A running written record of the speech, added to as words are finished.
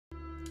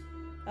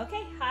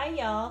Okay, hi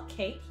y'all,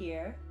 Kate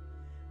here.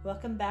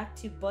 Welcome back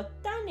to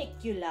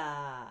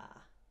Botanicula.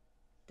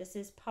 This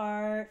is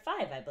part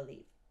 5, I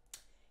believe.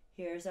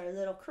 Here's our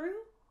little crew.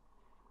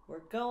 We're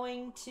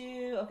going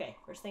to... Okay,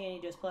 first thing I need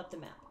to do is pull up the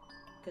map.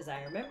 Because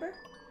I remember,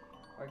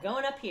 we're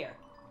going up here.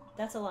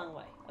 That's a long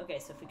way. Okay,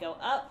 so if we go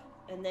up,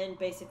 and then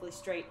basically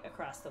straight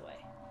across the way.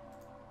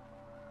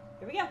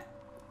 Here we go.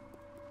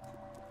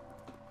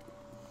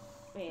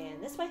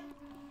 And this way.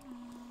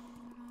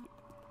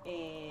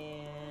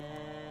 And...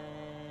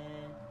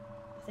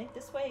 I think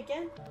this way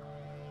again?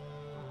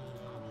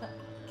 Huh.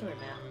 Come here,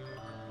 map.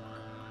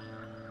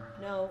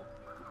 No.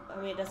 I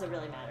mean, it doesn't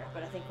really matter,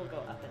 but I think we'll go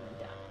up and then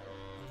down.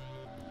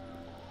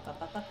 Ba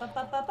ba ba ba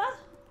ba ba ba.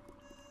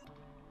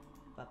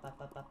 Ba ba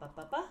ba ba ba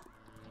ba ba.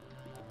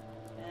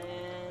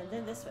 And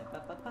then this way.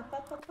 Ba ba ba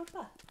ba ba ba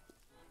ba.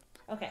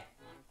 Okay.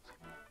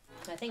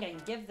 I think I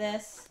can give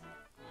this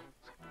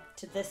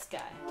to this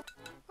guy.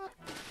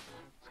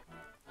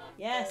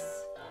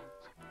 Yes.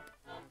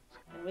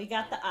 And we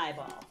got the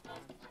eyeball.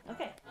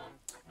 Okay.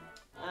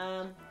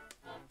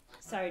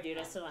 Sorry, dude.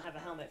 I still don't have a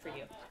helmet for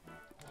you.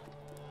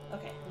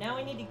 Okay. Now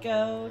we need to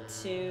go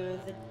to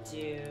the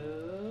dude.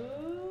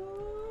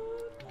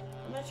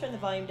 I'm gonna turn the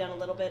volume down a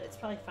little bit. It's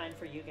probably fine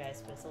for you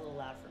guys, but it's a little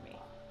loud for me.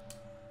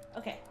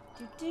 Okay.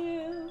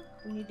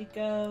 We need to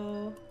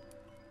go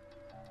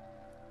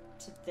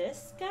to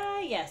this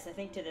guy? Yes, I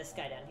think to this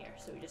guy down here.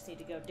 So we just need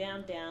to go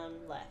down,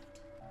 down, left.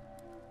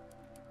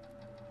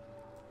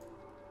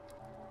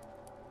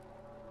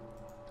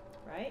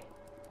 Right?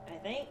 I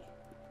think.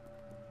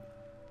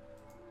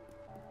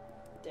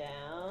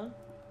 Down.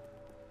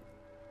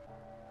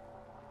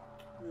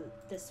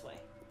 This way.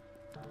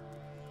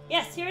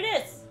 Yes, here it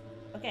is!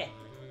 Okay.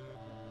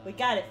 We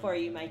got it for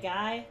you, my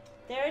guy.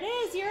 There it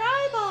is, your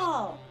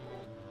eyeball!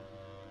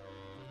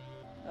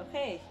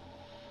 Okay.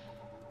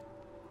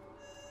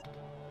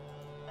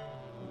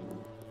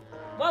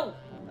 Whoa!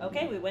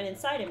 Okay, we went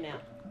inside him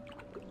now.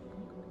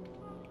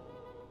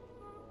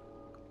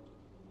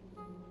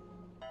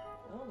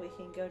 Oh, we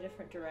can go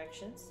different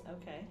directions.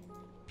 Okay.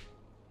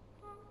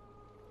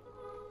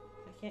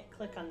 I can't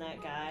click on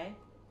that guy.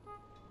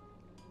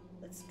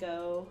 Let's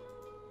go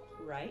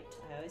right.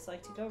 I always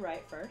like to go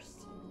right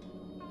first.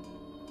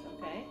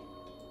 Okay.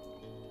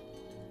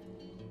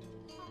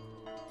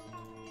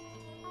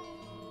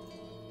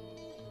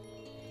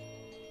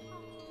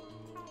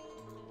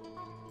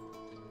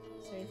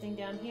 Is there anything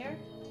down here?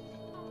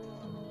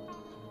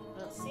 I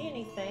don't see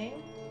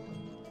anything.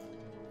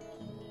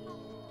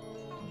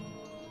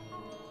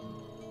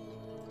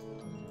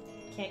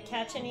 Can't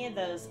catch any of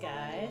those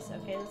guys.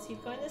 Okay, let's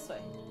keep going this way.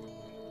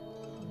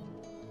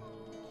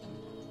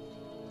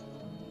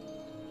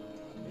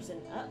 There's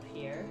an up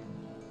here.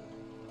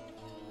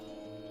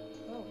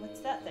 Oh, what's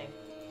that thing?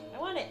 I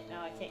want it! No,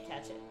 I can't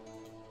catch it.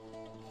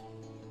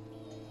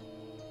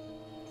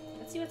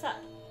 Let's see what's up.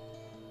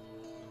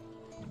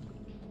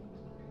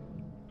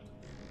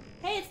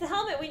 Hey, it's the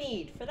helmet we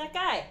need for that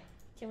guy.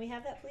 Can we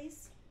have that,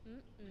 please?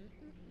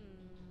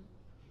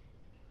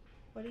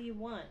 What do you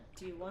want?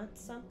 Do you want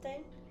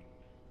something?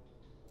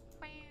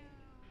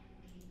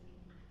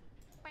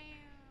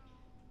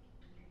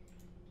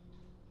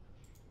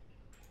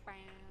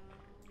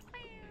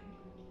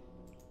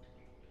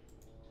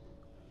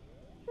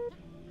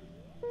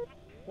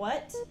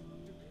 What?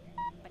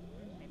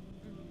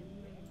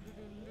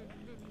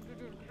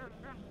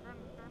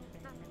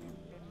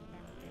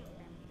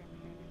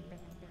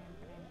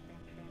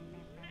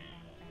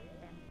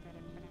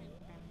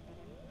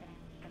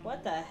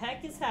 What the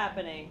heck is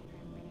happening?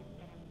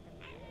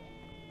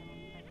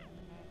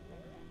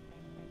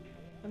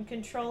 I'm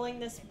controlling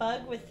this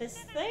bug with this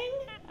thing,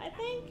 I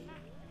think?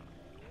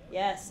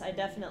 Yes, I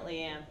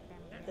definitely am.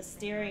 The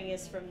steering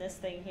is from this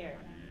thing here.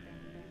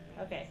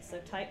 Okay, so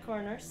tight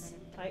corners.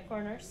 Tight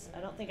corners. I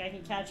don't think I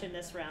can catch him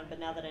this round, but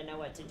now that I know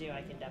what to do,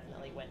 I can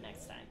definitely win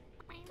next time.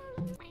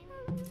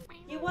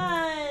 You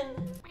won!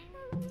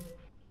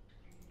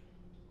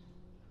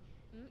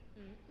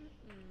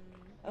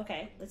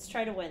 Okay, let's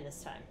try to win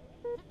this time.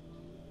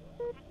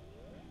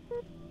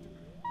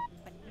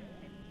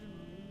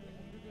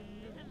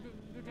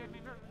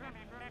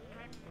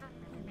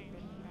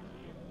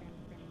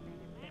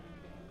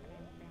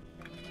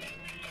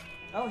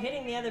 Oh,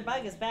 hitting the other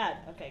bug is bad.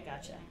 Okay,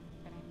 gotcha.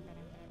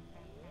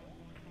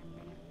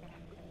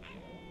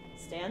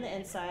 Stay on the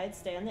inside,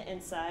 stay on the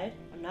inside.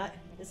 I'm not...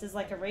 This is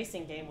like a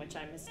racing game, which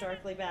I'm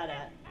historically bad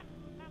at.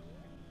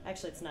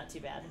 Actually, it's not too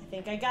bad. I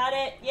think I got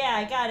it. Yeah,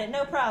 I got it.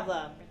 No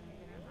problem.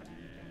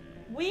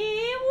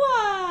 We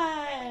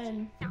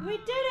won! We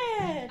did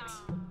it!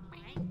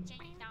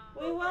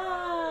 We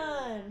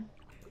won!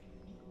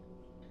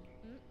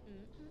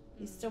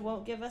 You still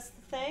won't give us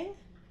the thing?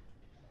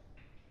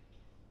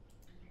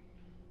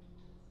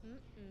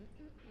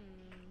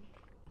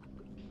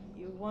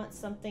 You want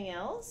something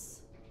else?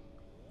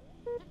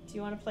 Do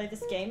you want to play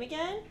this game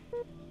again?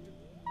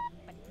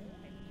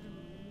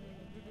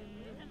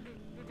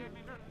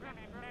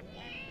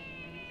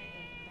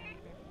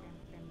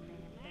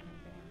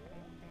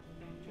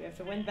 Do we have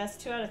to win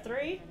best 2 out of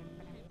 3?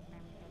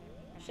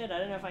 Shit, I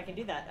don't know if I can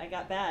do that. I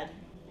got bad.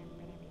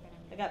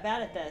 I got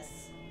bad at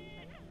this.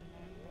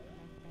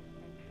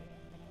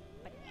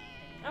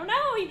 Oh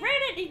no, he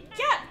ran it! He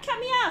cut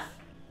me off!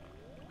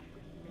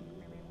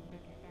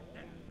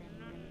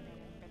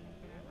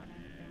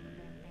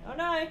 Oh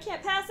no, I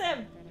can't pass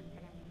him!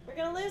 We're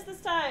gonna lose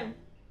this time!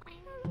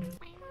 I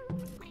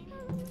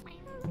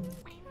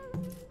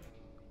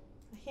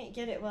can't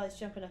get it while he's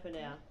jumping up and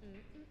down.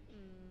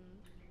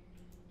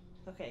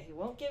 Okay, he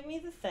won't give me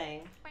the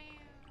thing.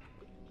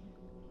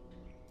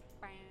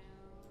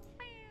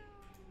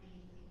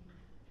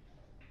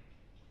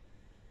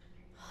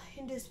 I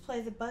can just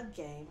play the bug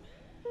game.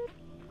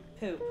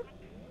 Poop.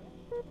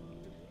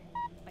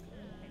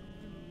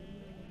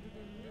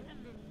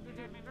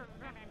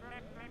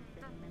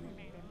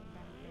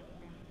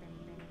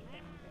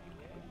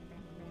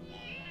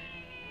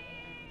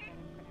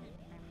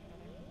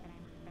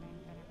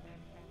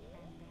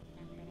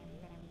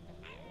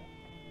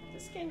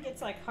 This game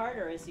gets like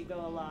harder as you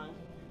go along.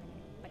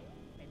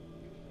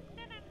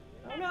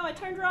 Oh no, I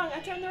turned wrong. I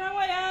turned the wrong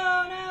way.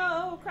 Oh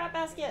no, oh, crap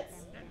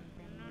baskets.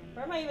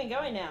 Where am I even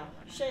going now?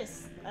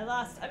 Shiz, I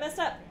lost. I messed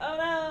up. Oh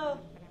no.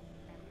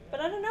 But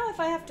I don't know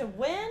if I have to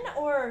win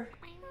or...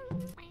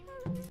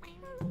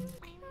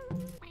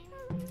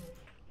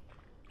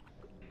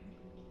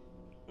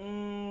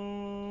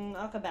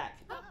 I'll come back.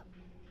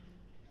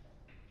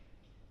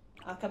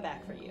 I'll come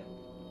back for you.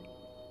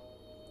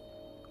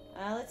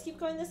 Let's keep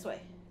going this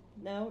way.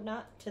 No,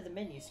 not to the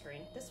menu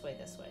screen. This way,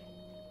 this way.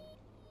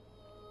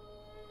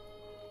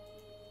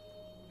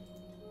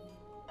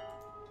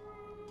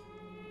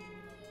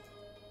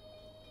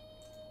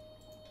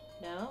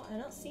 No, I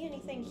don't see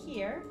anything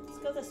here. Let's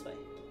go this way.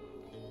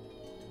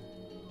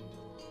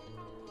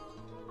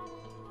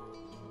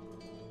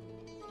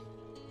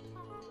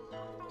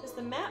 Does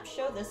the map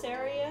show this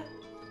area?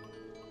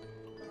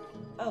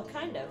 Oh,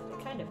 kind of.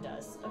 It kind of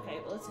does. Okay,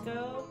 well, let's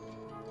go.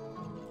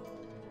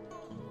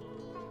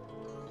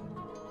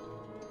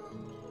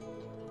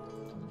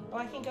 Oh,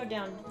 I can go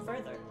down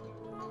further.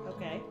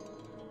 Okay.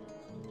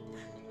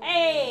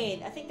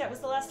 Hey! I think that was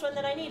the last one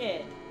that I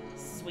needed.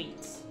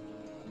 Sweet.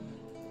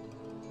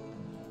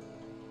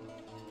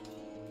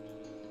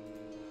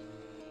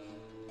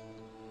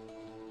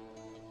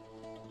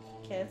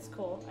 Okay, that's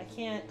cool. I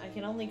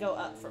can only go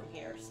up from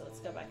here, so let's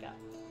go back up.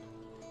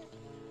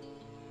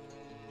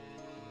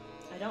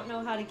 I don't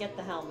know how to get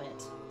the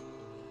helmet.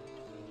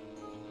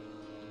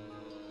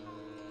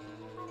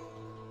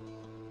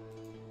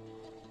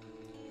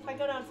 If I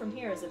go down from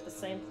here, is it the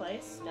same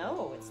place?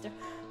 No, it's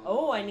different.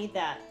 Oh, I need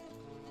that.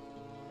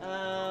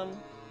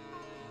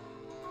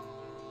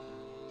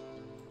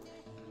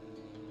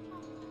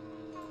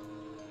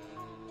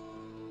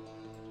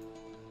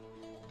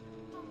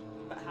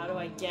 But how do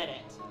I get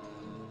it?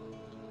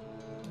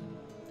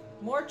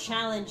 More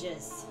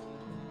challenges.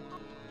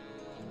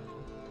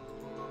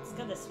 Let's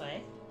go this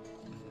way.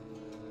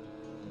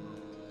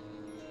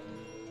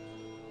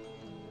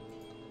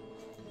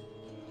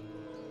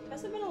 There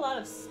hasn't been a lot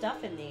of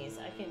stuff in these.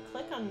 I can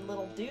click on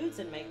little dudes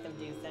and make them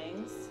do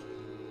things.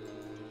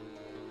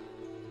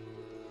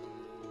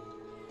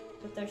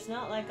 But there's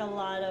not like a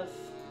lot of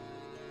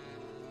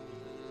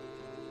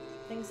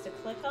things to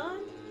click on.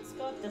 Let's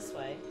go up this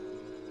way.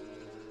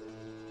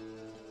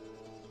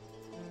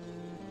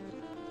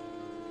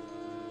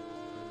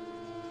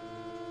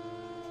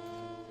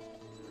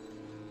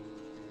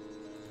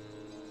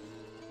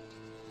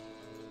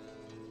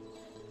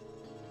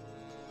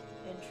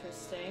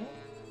 Interesting.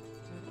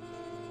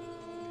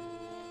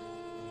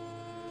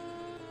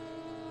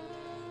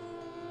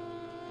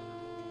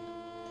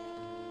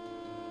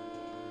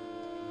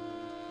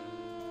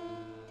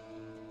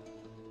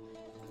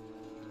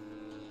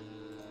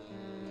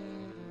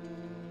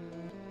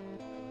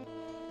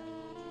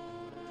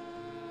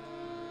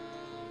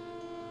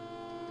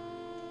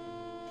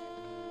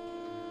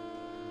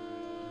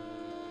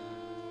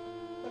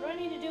 What do I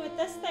need to do with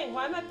this thing?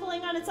 Why am I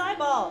pulling on its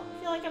eyeball?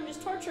 I feel like I'm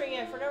just torturing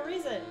it for no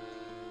reason.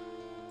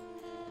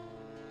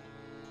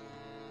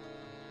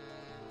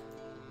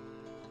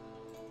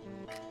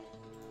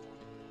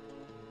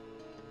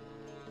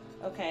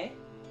 Okay,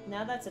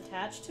 now that's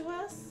attached to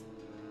us.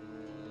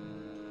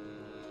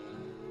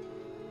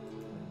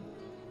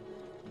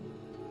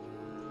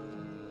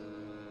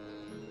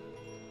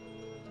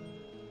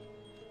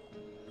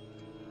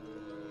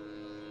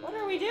 What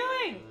are we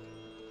doing?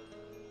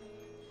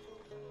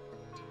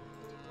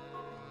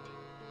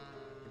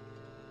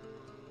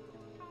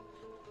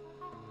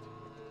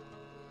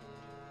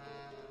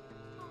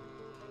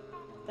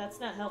 That's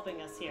not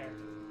helping us here.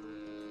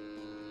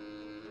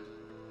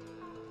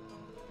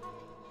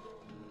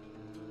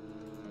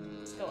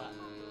 Let's go up.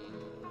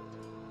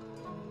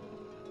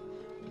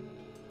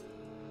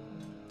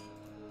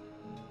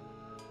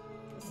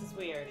 This is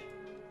weird.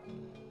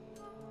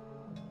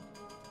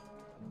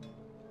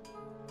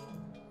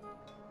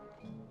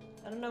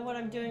 I don't know what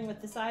I'm doing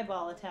with this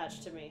eyeball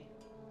attached to me.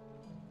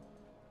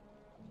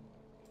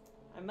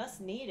 I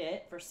must need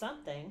it for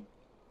something.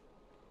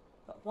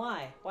 But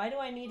why? Why do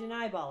I need an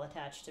eyeball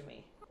attached to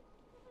me?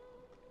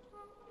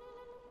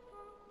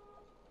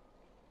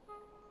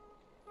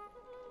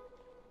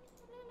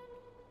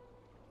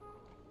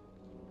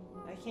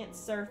 can't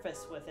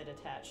surface with it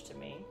attached to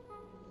me.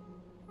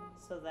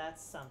 So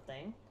that's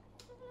something.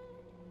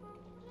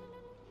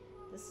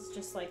 This is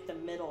just like the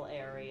middle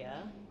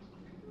area.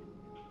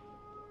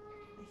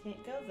 I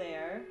can't go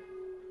there.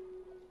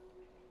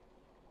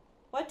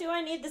 What do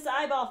I need this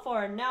eyeball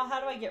for? Now how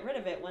do I get rid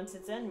of it once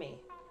it's in me?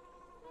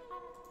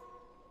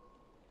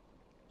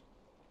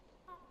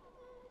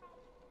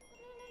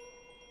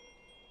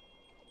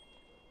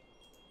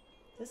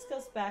 This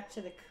goes back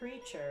to the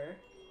creature.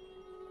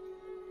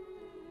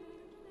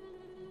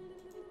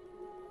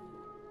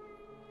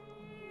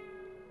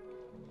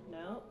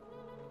 Nope.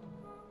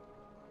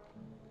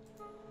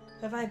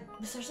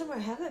 Is there somewhere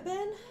I haven't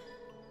been?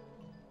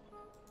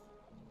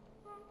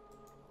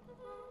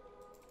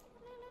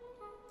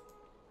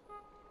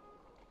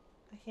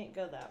 I can't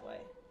go that way.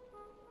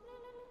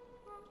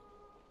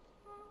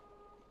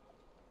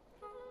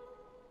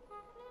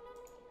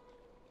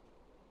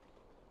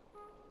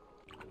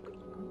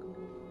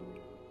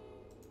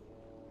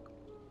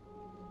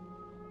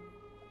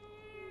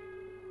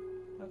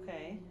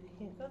 Okay, I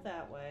can't go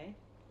that way.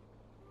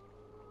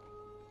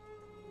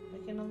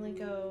 I can only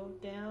go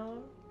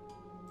down.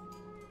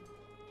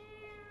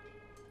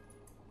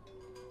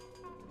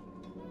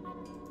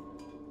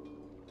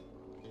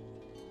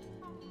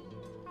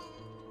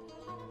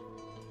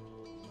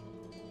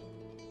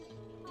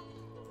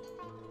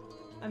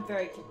 I'm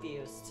very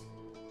confused.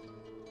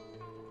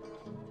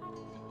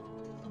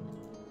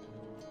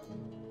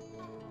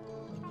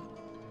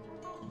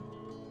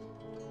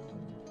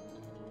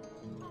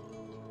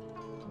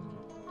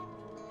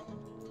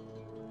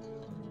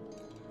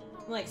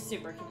 I'm like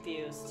super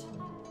confused.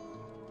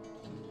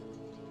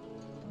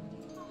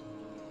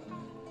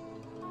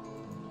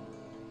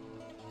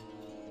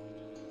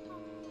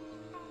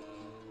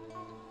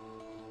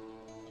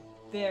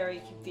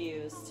 Very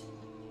confused.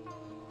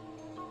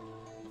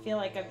 I feel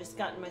like I've just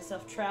gotten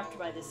myself trapped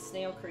by this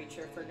snail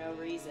creature for no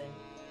reason.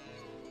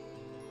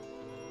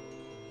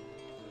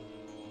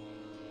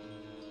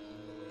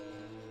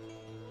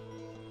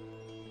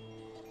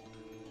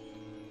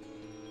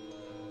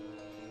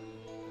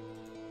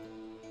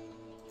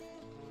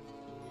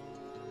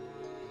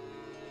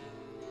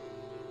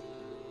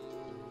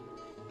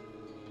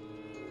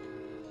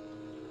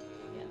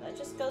 Yeah, that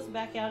just goes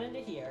back out into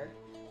here.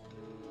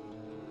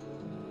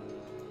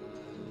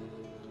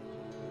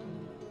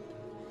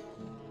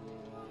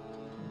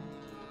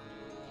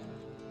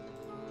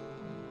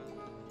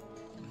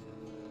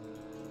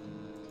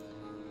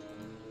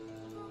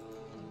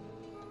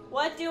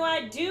 What do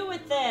I do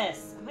with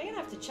this? Am I gonna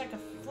have to check a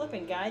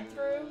flipping guide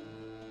through?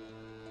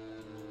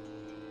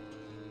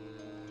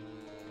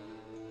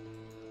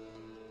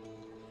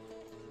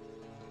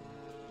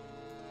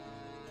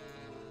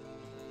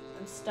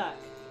 I'm stuck.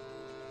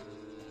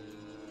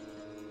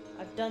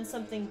 I've done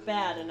something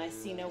bad and I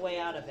see no way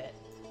out of it.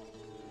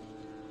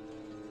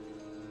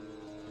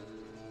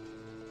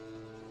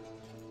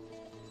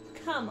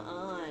 Come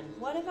on,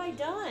 what have I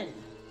done?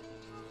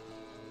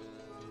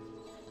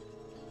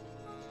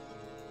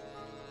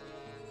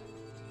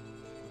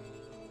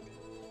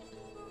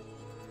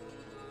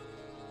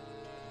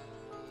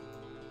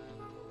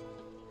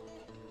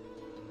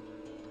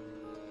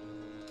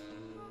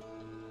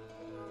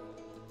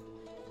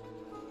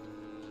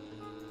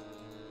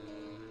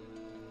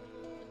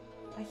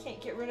 I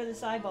can't get rid of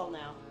this eyeball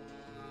now.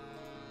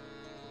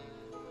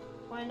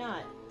 Why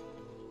not?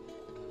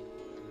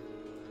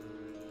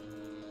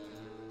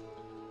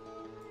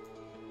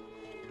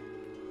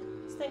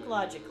 Let's think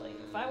logically.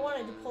 If I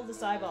wanted to pull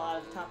this eyeball out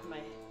of the top of my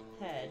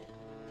head,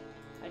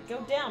 I'd go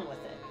down with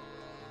it.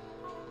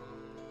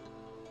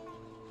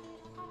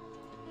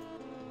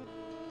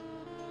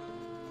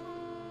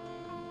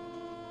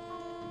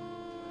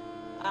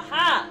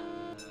 Aha!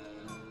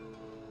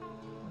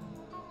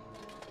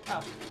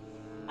 Oh.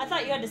 I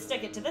thought you had to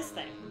stick it to this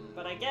thing,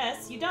 but I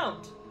guess you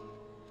don't.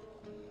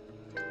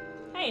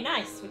 Hey,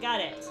 nice, we got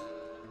it.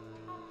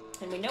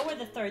 And we know where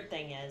the third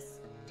thing is.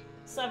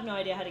 Still have no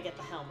idea how to get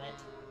the helmet.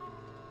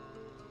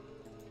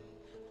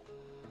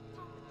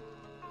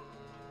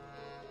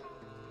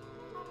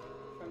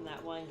 From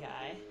that one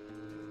guy.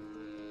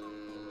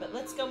 But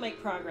let's go make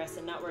progress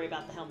and not worry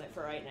about the helmet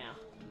for right now.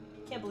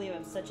 Can't believe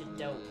I'm such a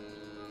dope.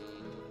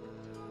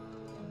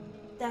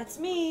 That's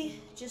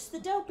me, just the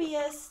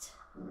dopiest.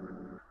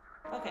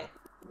 Okay.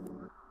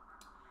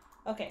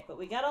 Okay, but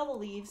we got all the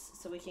leaves,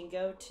 so we can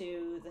go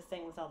to the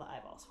thing with all the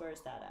eyeballs. Where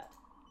is that at?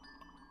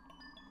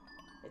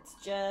 It's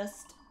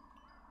just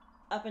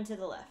up and to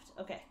the left.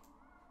 Okay.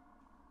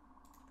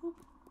 Boop.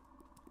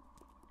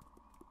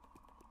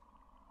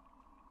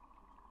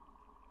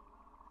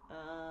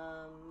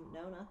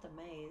 No, not the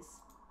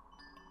maze.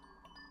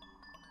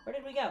 Where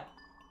did we go?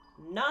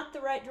 Not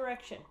the right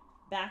direction.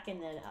 Back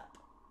and then up.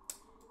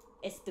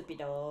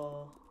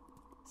 Estupido.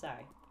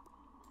 Sorry.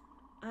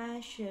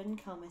 I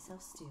shouldn't call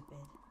myself stupid,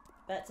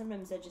 but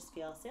sometimes I just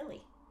feel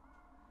silly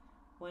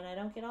when I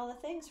don't get all the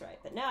things right.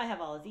 But now I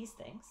have all of these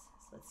things,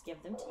 so let's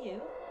give them to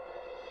you.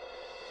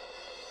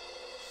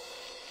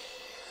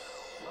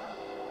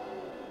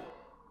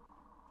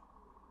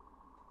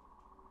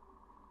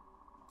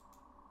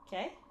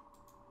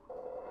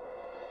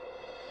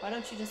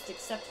 don't you just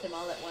accept them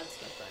all at once,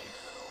 my friend?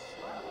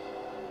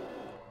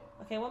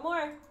 Okay, one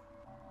more.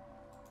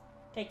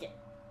 Take it.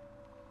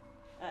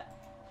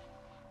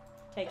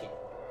 Take it.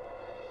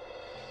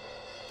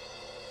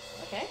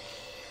 Okay.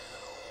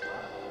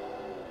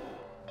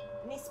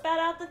 And he spat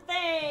out the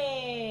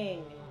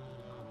thing!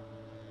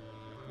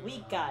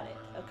 We got it.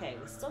 Okay,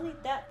 we still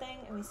need that thing,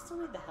 and we still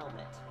need the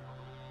helmet.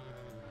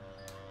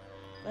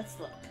 Let's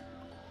look.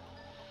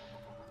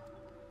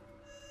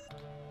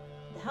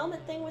 The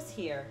helmet thing was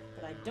here,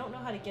 but I don't know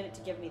how to get it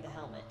to give me the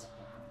helmet.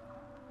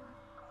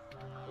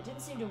 It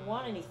didn't seem to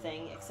want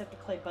anything except to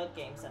play bug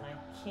games, and I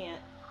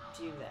can't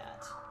do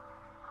that.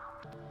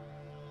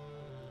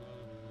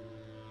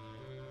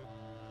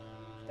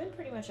 I've been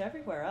pretty much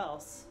everywhere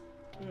else.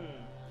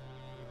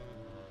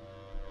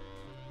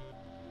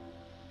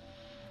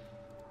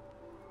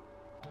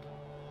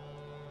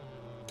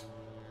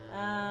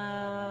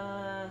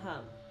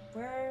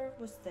 Where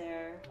was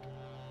there?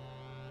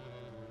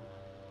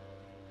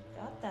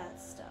 Got that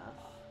stuff.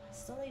 I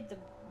still need the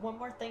one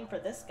more thing for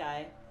this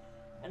guy.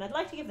 And I'd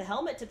like to give the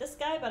helmet to this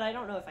guy, but I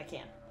don't know if I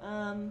can.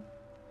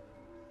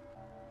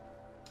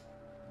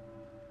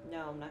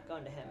 No, I'm not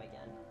going to him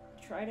again.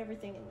 Tried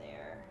everything in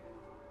there.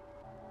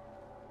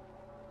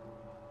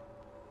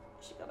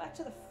 I should go back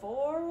to the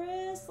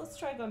forest. Let's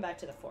try going back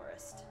to the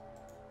forest.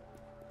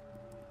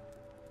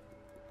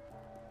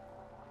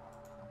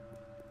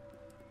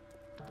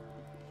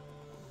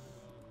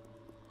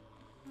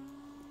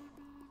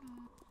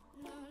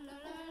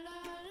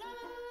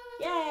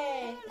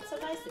 Yay! It's so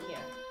nice in here.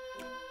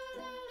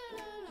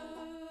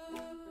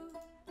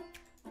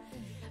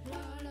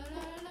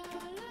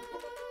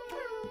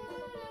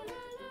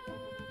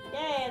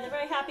 Yay, they're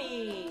very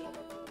happy.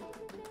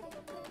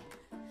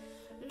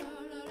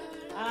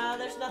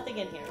 There's nothing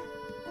in here.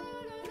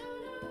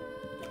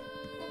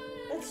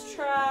 Let's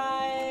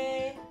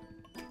try...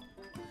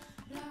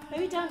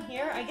 maybe down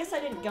here? I guess I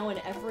didn't go in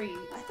every...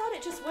 I thought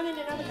it just went in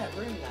and out of that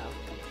room, though.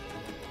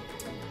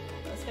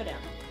 Let's go down.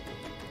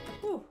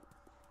 Whew.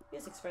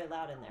 Music's very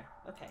loud in there.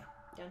 Okay.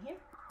 Down here?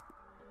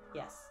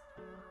 Yes.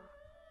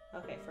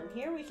 Okay, from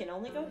here we can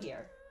only go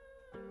here.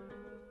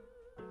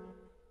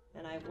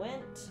 And I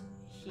went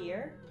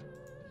here.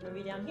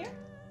 Maybe down here?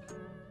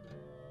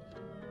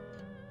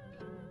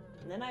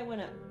 And then I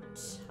went up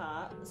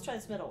top. Let's try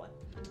this middle one.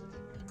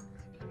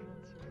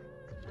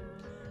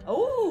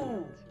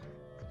 Oh!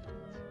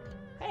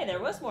 Hey,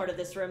 there was more to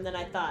this room than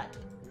I thought.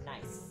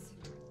 Nice.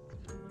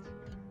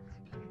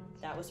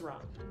 That was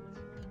wrong.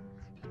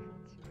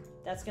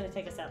 That's gonna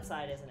take us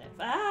outside, isn't it?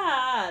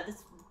 Ah!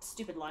 This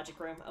stupid logic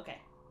room. Okay.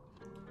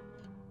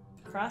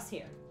 Across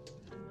here.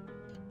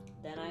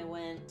 Then I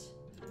went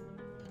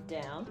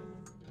down.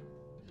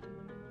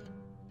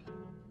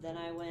 Then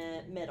I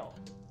went middle.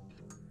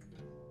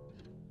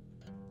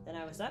 Then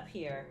I was up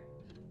here.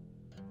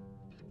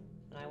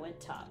 And I went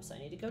top. So I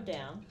need to go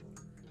down.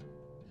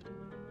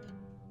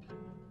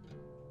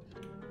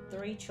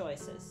 3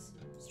 choices.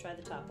 Let's try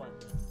the top one.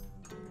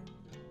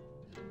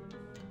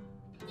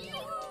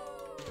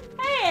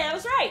 Hey, that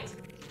was right!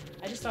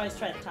 I just always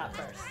try the top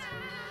first.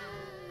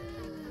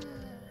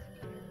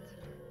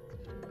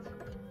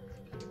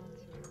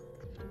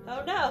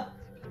 Oh no!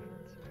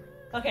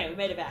 Okay, we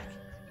made it back.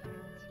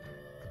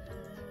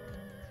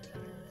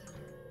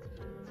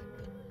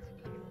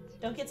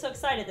 Don't get so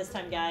excited this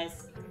time,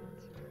 guys.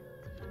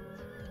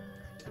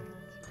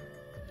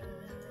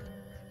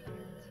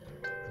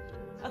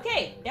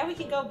 Okay, now we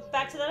can go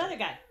back to that other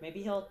guy.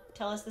 Maybe he'll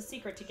tell us the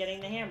secret to getting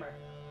the hammer.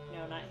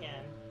 No, not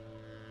him.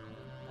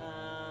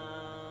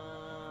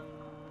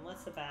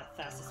 What's the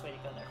fastest way to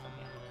go there from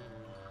here?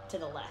 To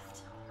the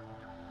left.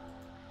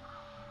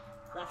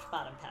 Left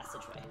bottom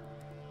passageway.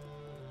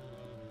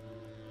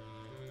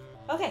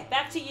 Okay,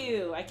 back to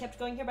you. I kept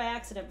going here by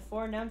accident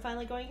before, now I'm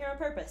finally going here on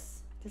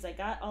purpose. Because I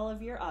got all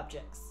of your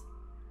objects.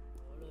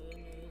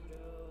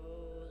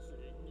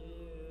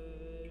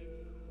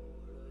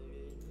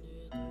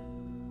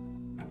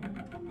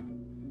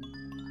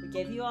 We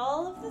gave you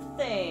all of the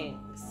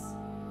things.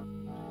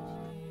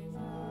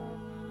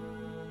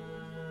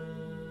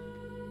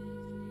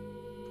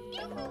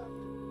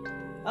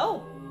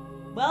 Oh!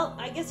 Well,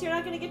 I guess you're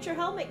not gonna get your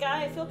helmet,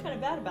 guy. I feel kind of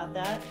bad about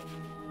that.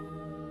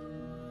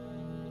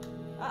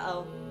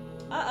 Uh-oh.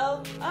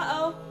 Uh-oh.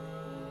 Uh-oh.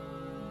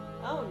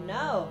 Oh,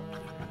 no.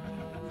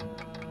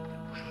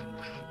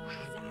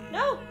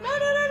 No! No,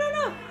 no, no, no,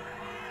 no!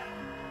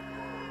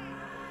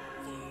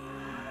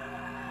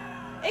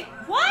 It...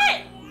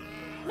 What?!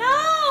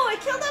 No! It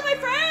killed all my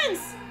friends!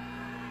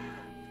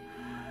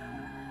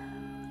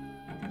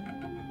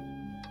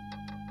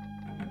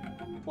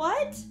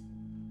 What?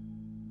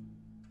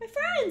 My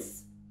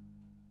friends!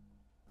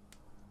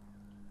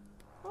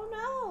 Oh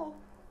no!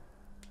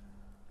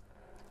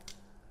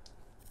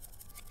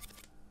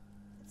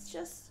 It's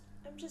just...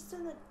 I'm just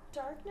in the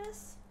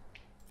darkness?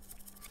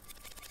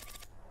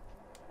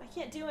 I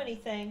can't do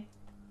anything.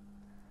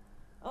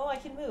 Oh, I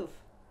can move.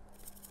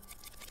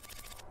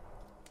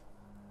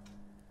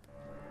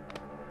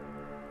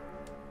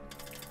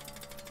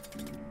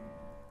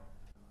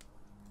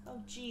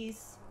 Oh,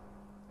 jeez.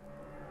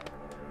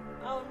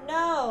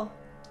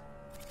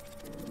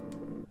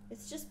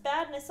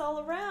 sadness all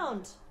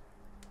around.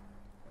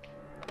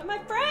 And my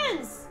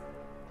friends!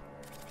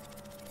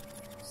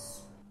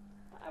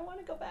 I want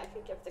to go back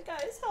and give the guy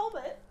his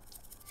helmet.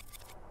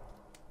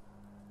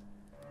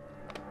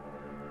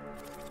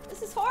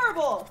 This is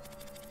horrible!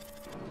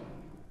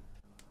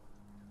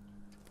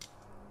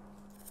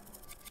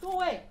 Go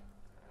away!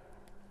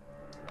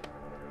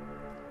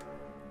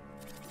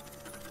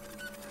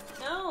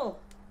 No!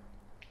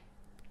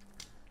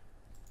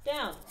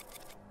 Down.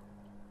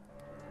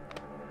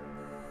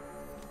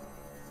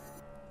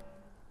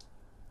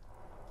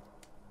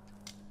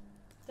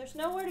 There's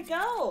nowhere to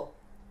go.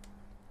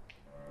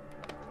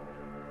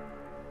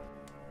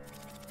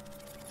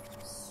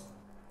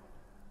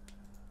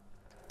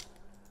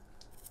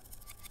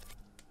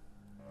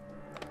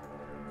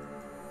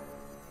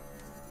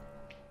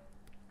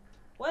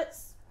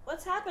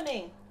 What's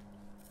happening?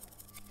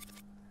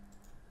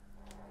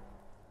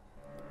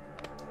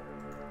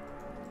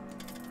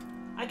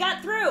 I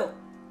got through.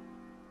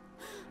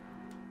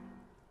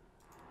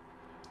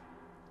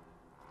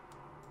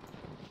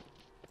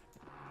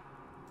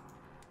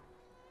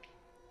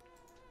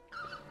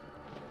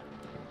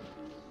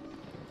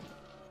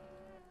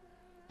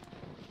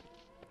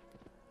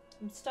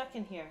 I'm stuck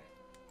in here.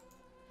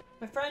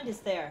 My friend is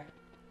there.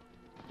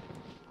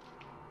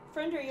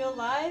 Friend, are you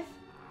alive?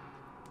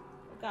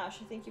 Oh gosh,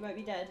 I think you might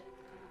be dead.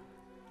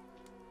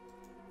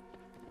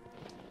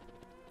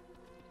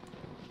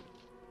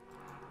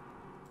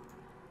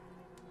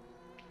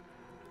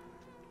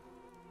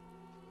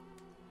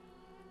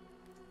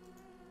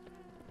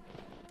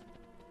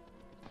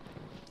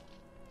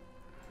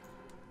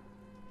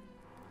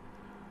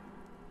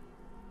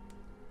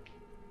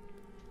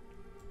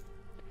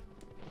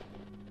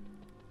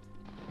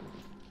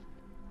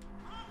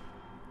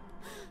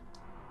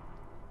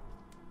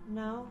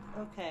 No?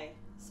 Okay.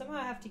 Somehow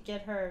I have to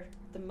get her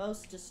the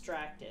most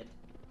distracted.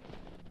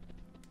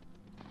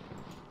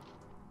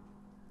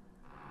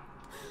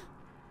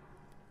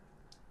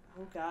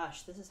 Oh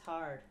gosh, this is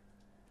hard.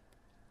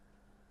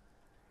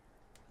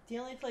 The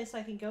only place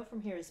I can go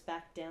from here is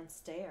back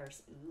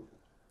downstairs. Ooh.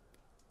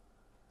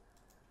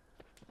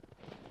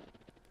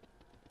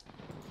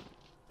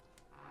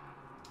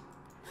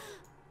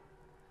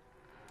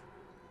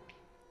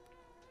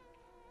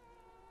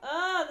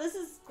 Ah, this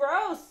is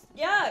gross!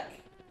 Yuck!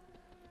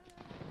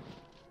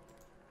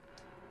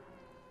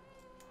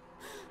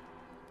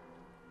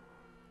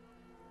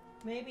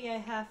 Maybe I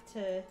have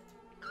to...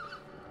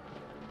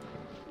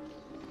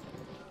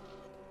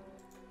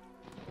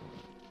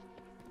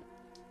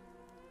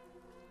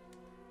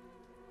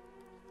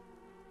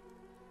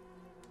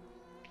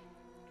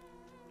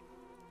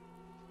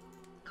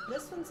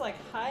 This one's like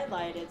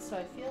highlighted, so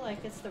I feel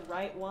like it's the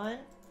right one.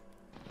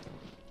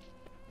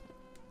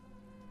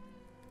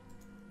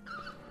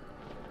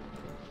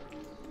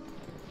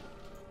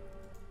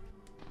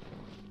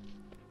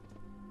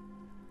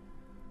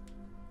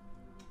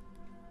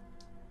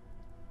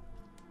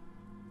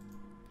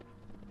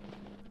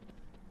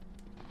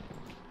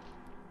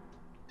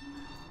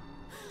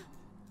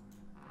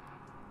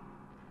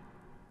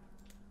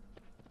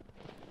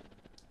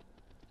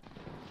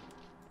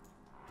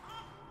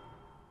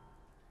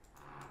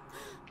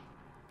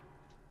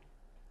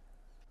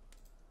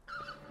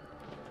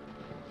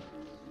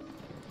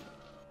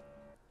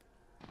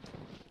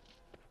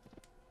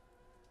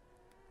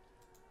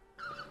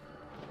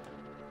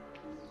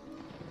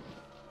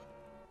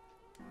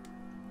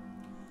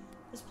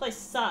 This place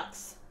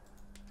sucks.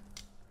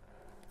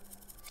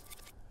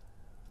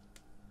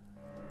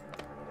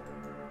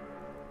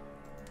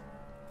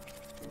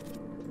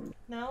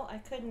 No, I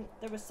couldn't.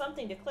 There was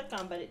something to click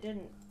on, but it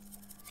didn't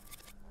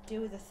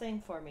do the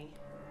thing for me.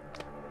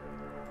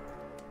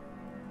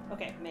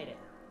 Okay, made it.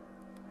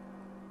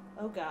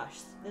 Oh gosh,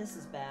 this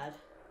is bad.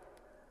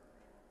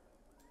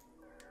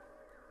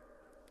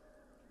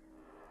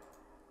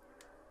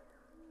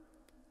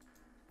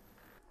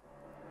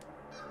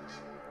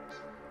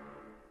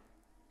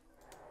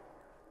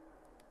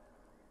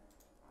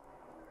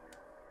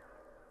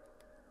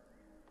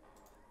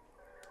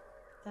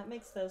 That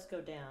makes those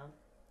go down.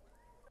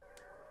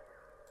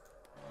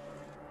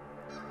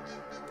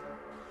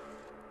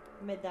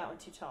 I made that one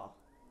too tall.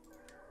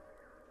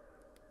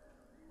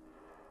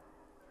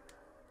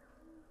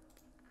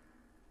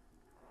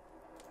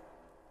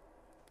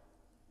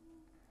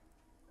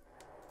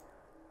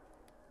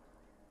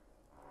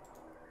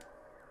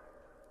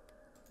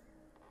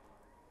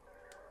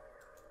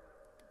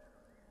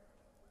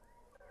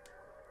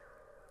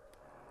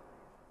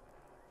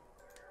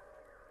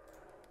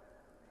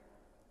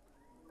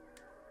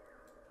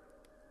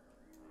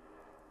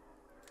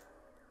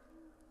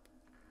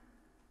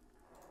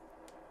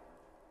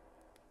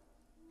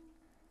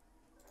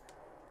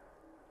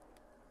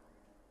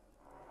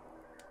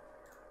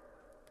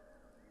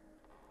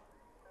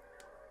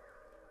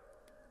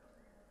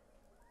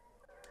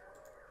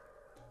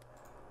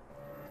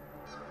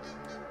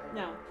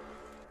 No.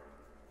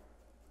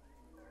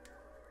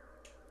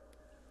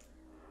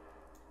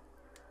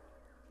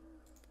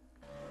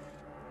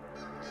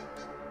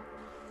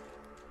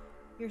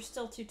 You're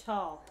still too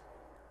tall.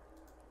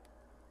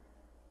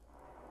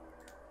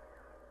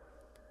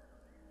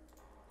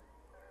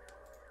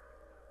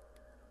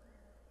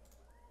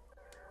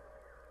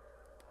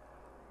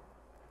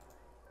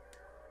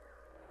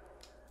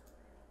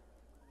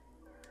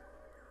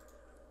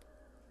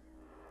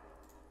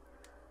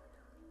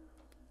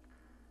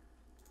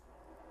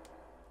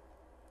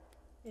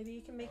 Maybe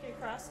you can make it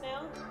across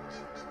now?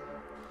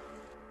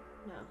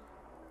 No.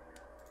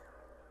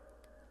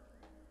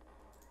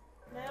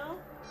 Now?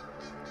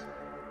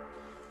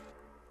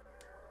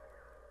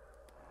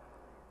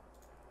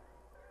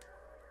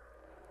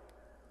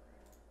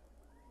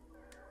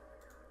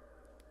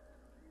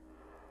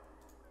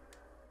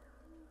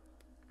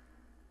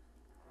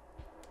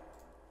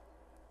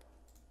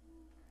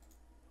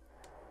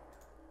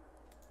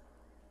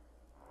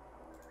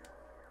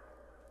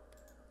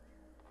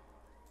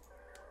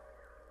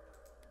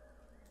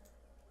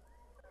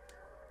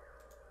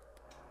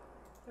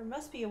 There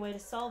must be a way to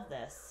solve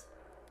this.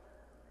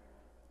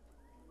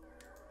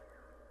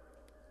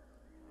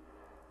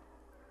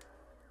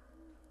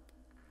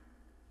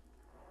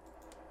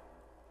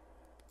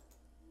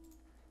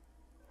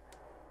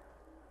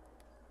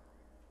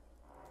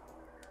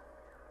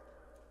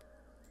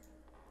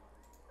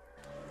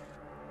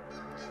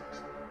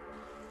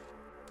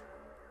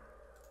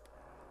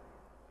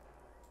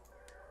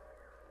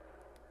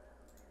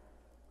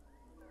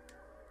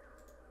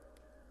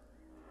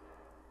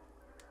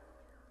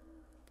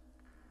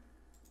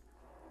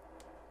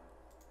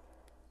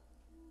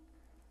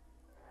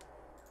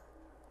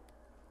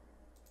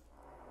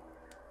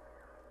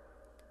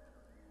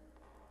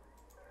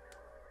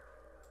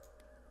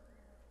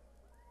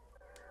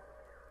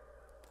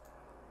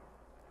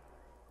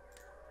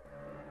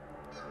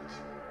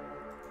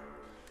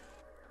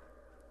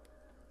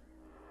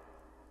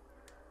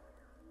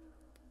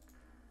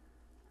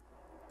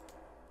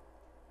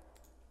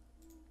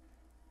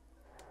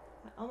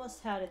 I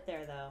almost had it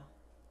there though.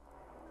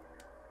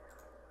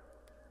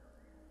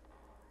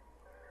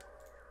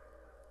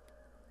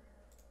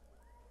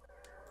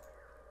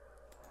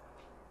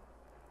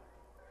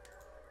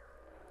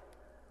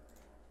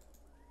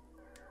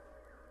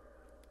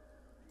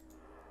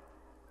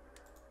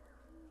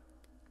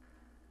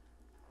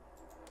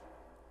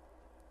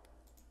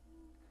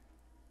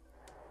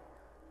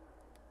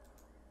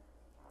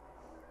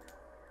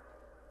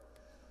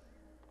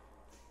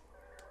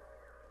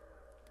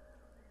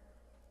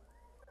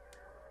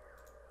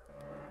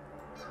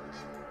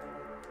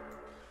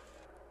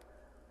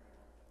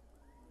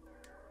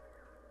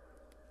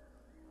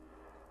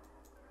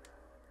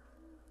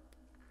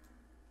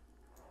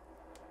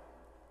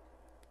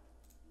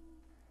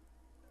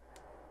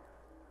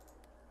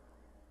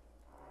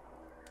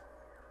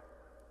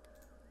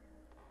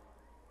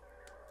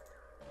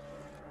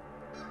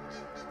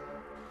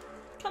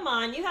 Come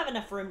on, you have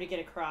enough room to get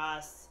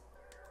across.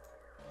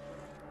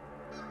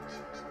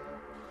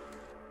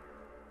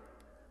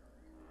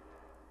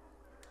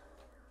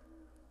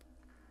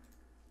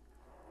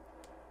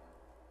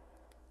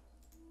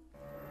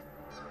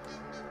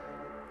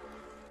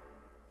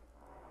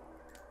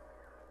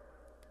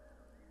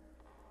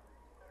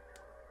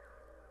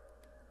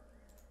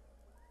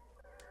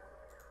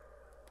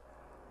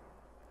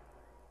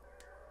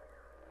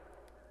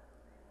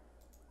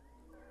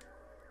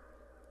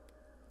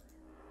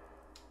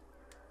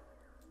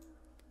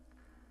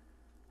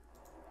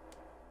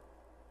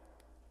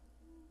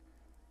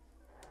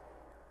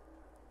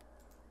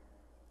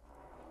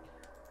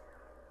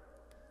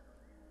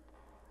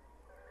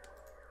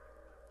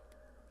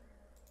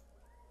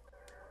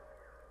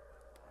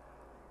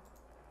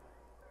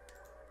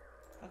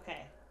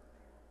 Okay.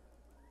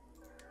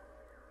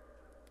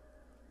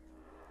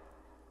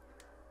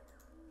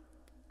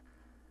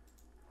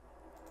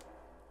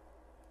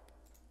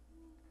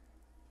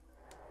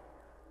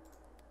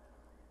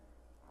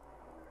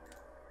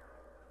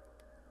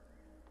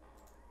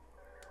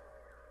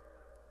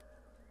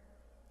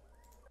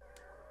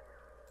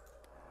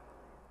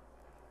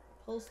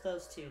 Pulls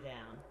those two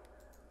down.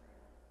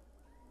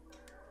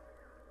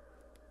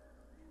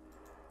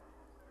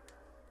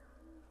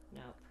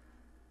 Nope.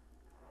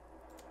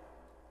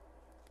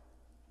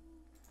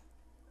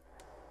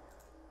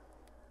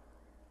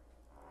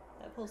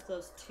 That pulls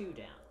those two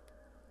down.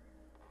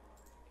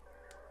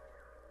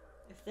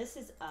 If this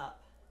is up,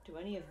 do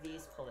any of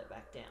these pull it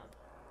back down?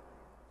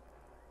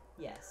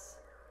 Yes.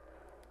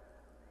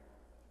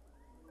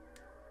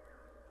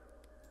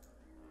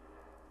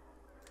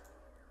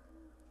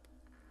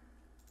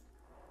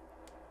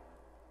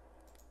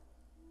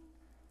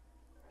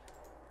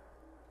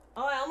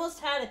 Oh, I almost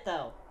had it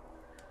though.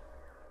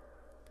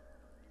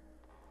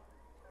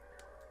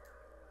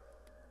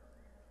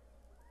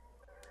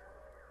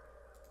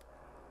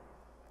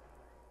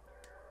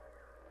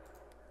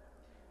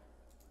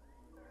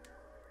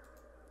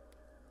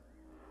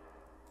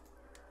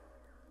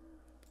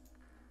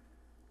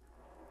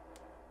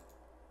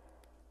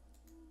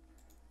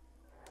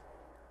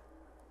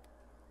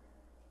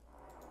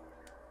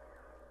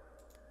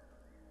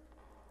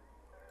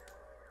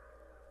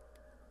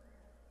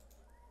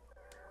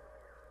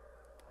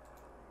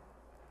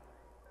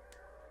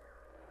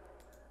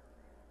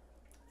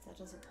 That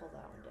doesn't pull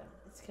that one down.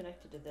 It's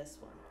connected to this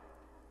one.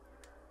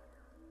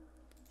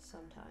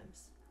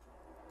 Sometimes.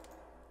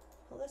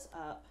 Pull this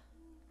up.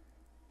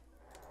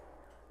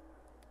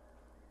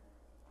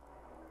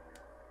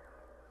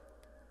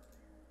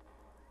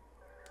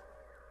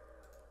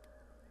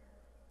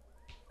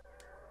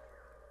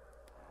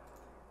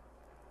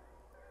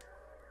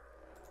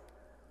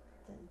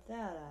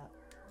 that up,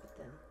 but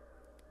then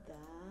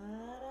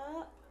that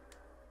up.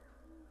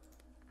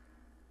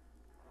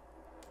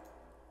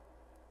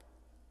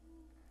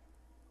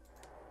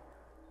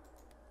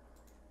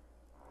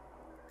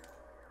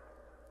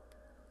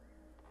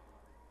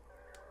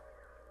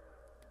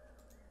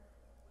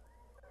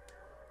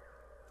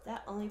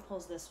 That only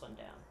pulls this one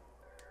down.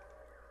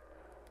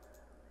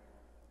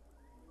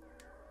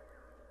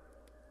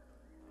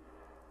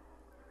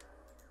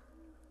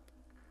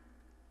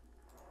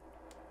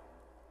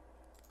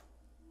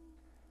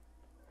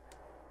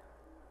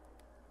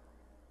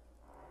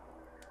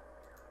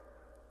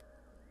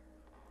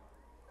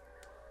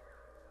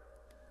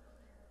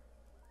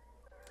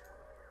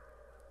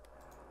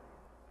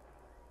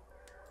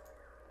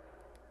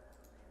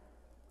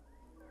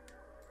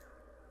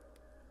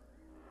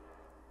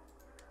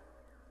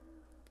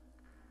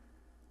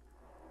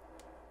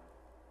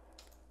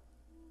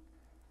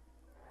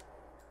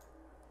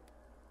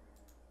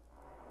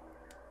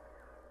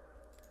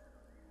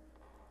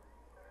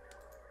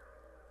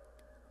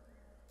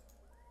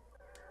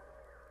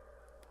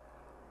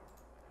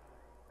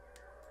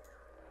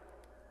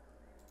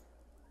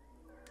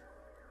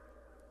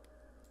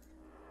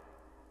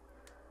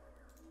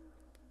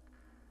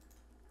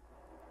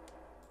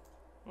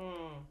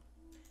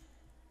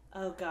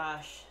 Oh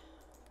gosh.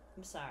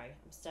 I'm sorry.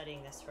 I'm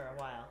studying this for a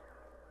while.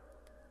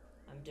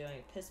 I'm doing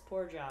a piss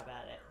poor job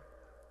at it.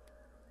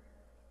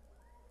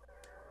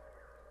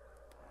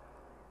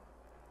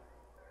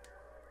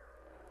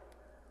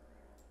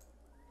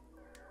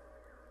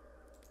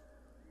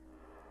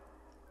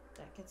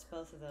 That gets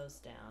both of those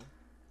down.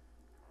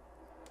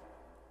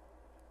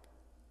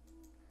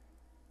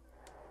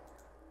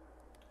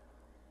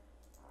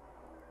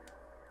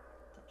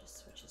 That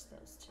just switches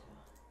those two.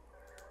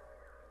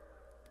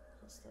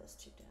 Pulls those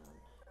two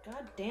down.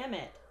 God damn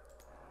it!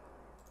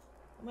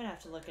 I'm gonna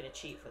have to look at a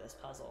cheat for this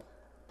puzzle.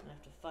 I'm gonna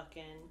have to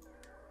fucking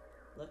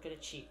look at a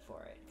cheat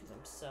for it, because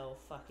I'm so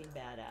fucking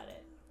bad at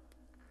it.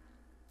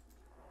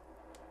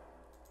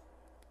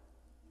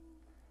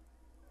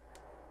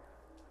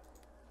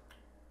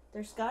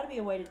 There's gotta be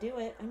a way to do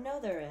it. I know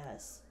there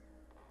is.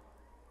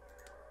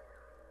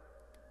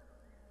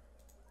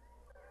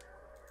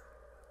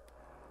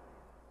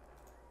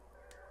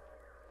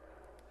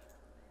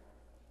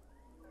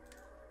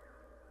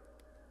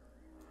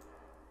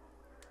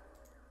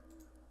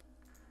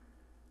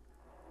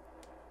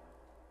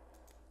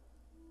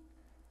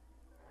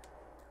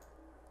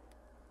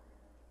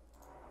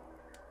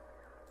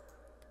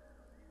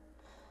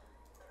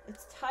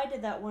 It's tied to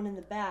that one in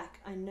the back.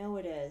 I know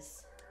it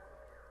is.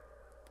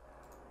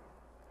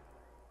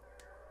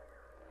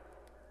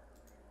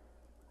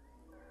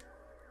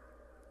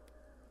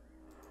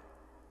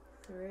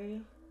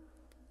 Three,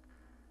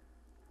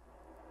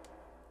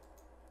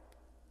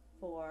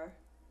 4,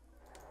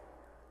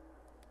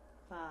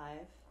 5,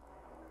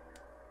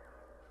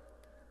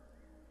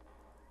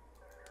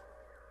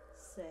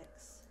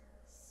 6,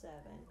 7,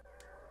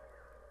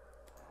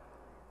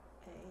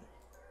 8,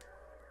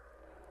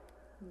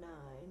 9,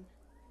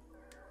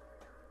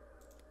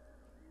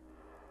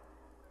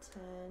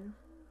 10.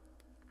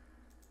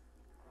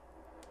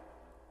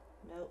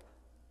 Nope.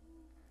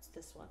 It's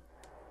this one.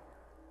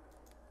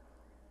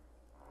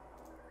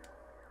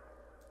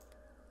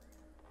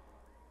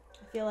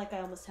 I feel like I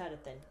almost had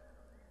it then.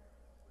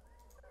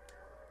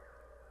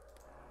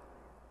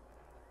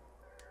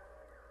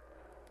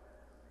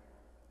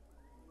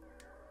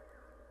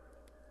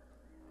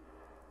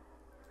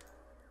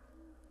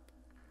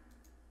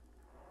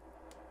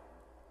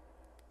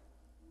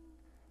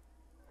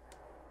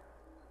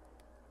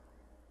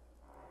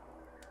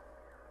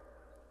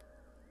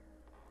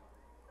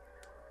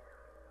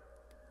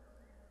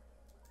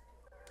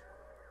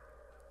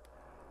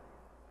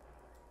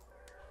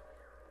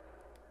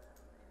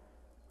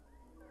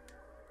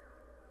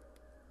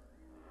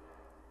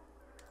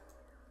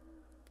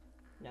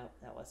 No,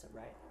 that wasn't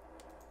right.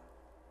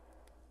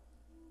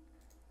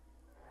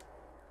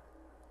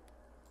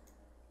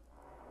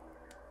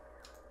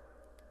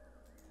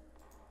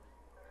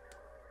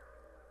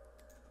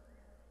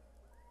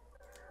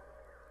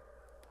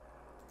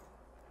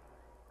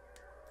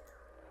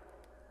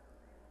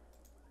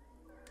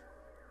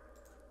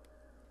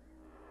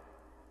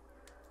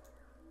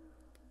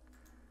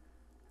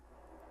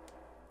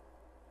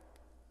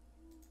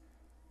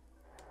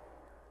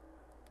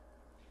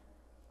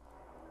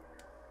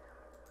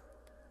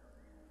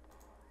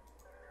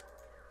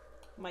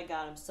 Oh my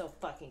god, I'm so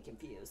fucking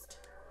confused.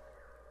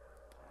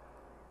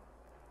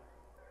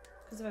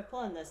 Because if I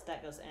pull in this,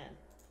 that goes in.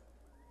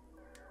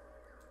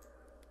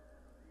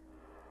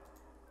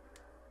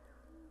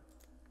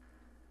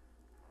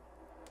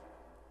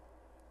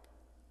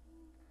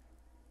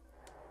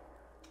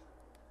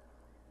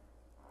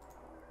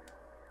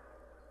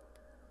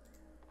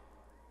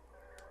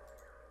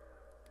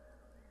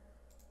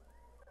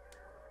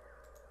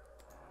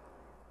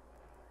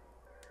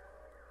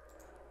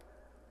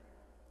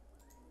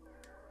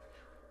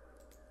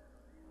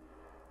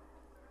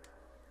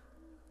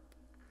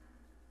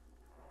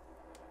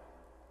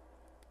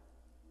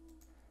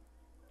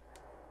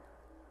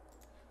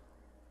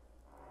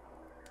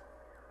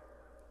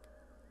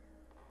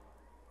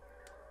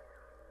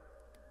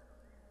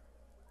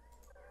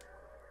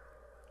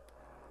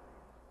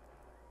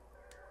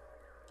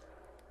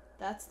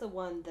 That's the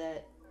one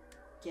that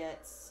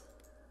gets...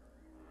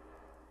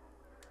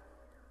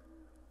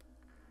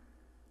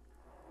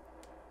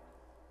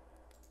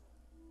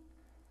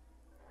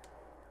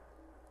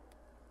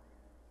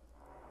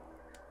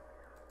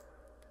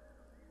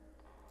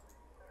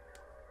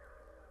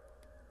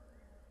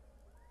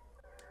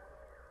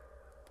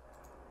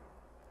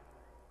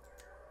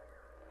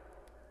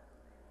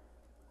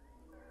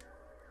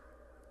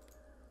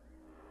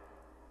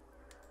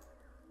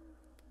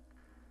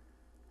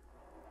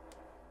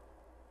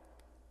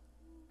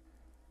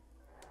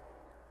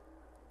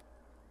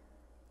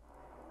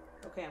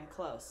 Okay, I'm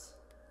close.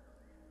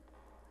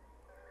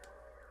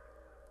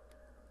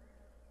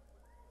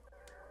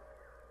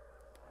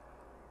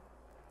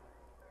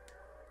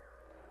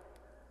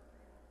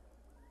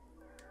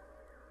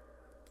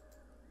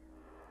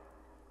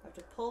 I have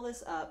to pull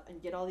this up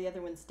and get all the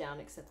other ones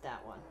down except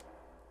that one.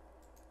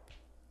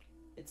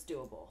 It's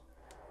doable.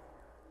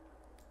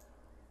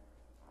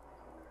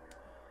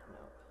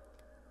 Nope.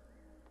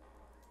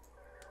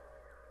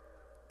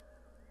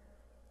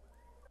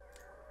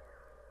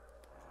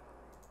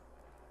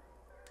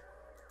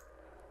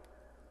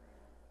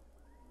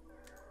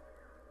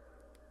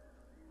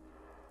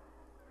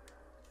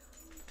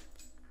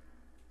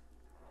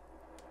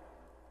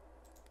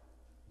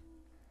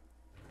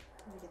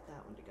 Let me get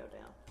that one to go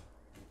down.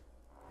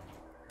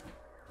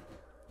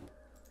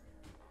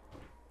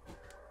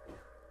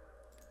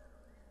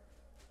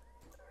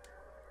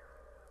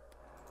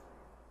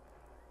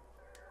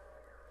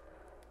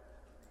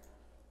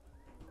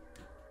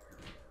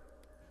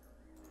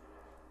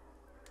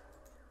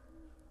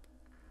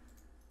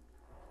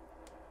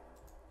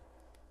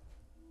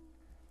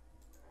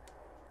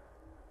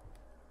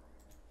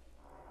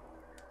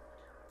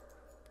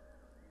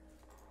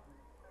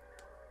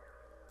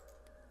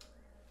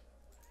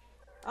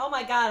 Oh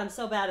my god, I'm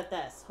so bad at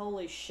this.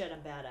 Holy shit,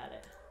 I'm bad at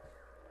it.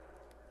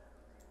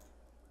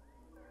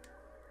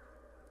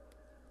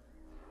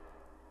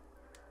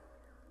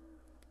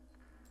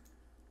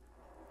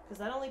 Because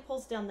that only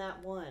pulls down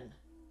that one.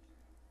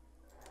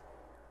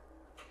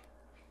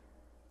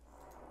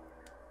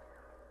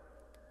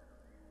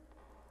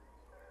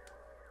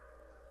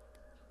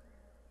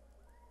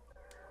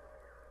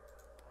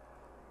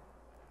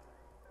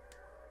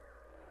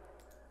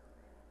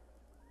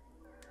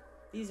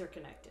 These are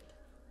connected.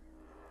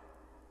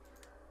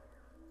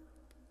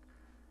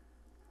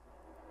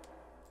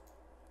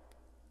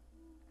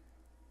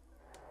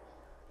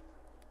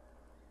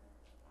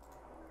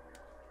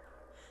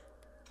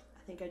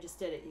 I think I just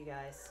did it, you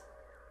guys.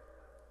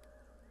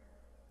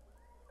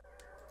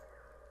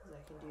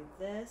 I can do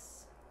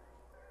this.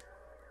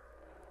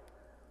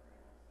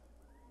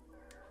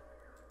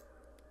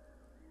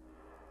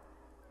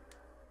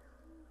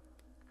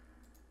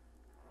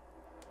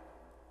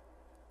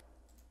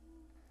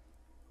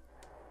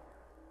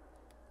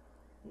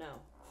 No,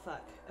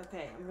 fuck.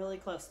 Okay, I'm really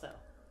close though.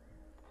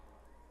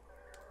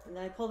 And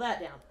then I pull that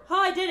down. Oh,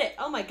 I did it!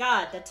 Oh my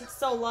god, that took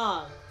so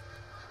long.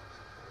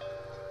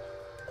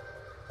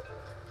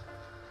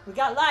 We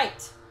got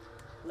light.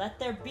 Let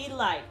there be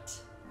light.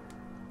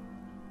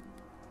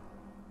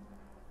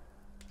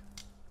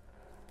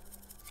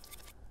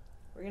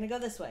 We're gonna go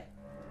this way.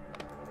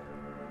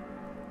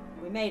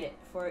 We made it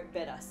before it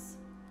bit us.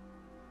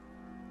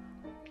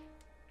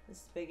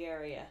 This big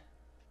area.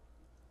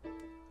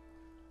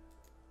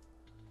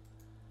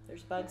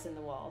 There's bugs in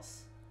the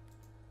walls.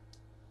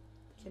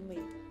 Can we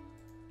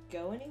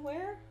go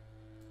anywhere?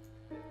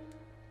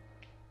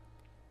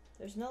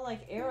 There's no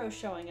like arrow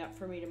showing up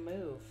for me to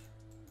move.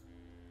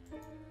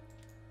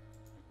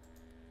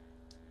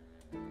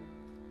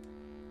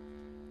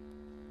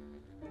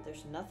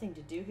 There's nothing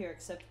to do here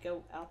except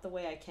go out the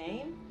way I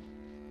came?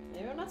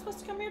 Maybe I'm not supposed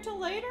to come here till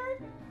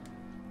later?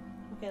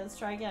 Okay, let's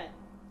try again.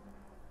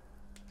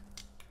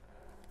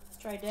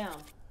 Let's try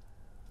down.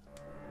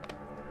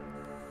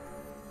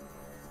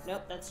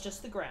 Nope, that's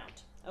just the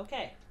ground.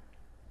 Okay.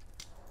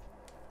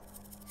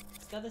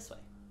 Let's go this way.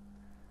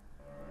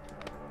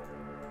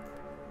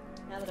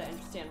 Now that I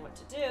understand what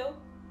to do.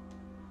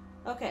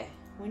 Okay,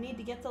 we need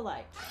to get the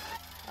light.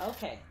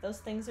 Okay, those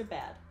things are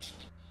bad.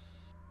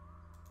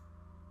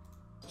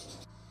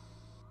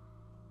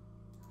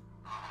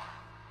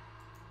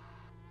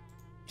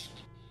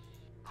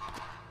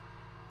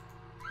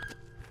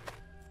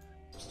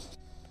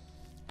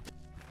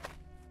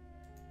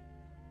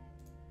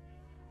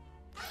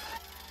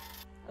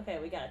 Okay,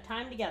 we got a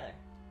time together.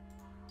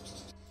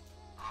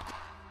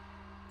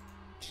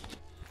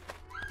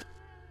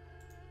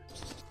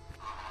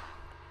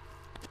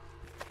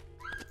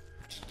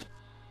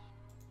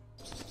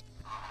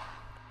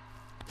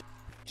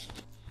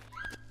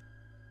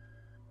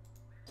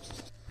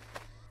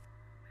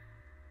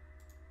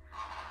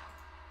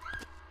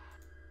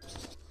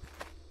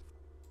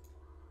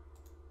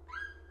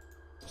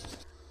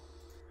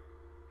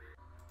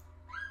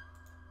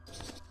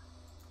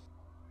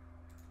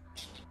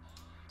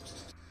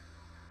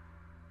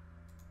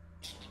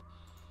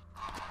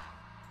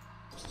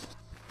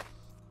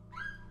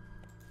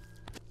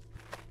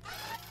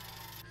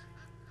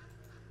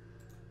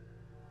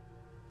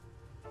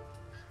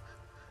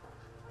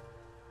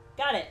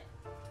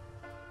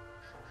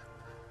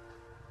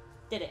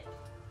 Did it.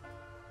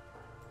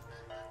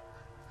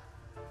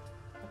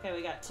 Okay,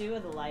 we got 2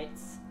 of the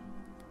lights.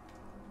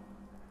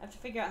 I have to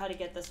figure out how to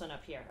get this one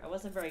up here. I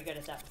wasn't very good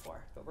at that before,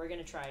 but we're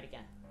gonna try it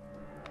again.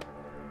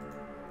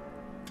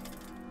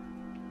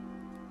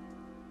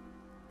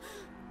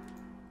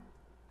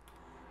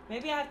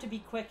 Maybe I have to be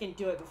quick and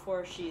do it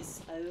before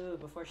she's... Oh,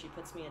 before she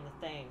puts me in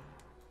the thing.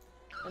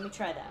 Let me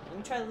try that. Let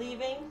me try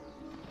leaving.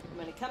 I'm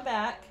gonna come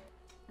back.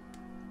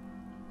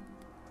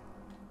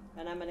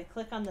 And I'm gonna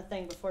click on the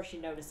thing before she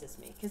notices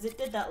me. Because it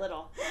did that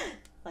little...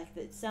 like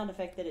the sound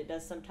effect that it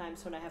does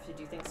sometimes when I have to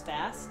do things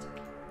fast.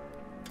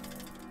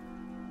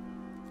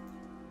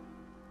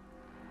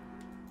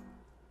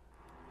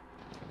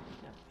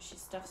 No, she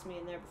stuffs me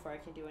in there before I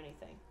can do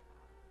anything.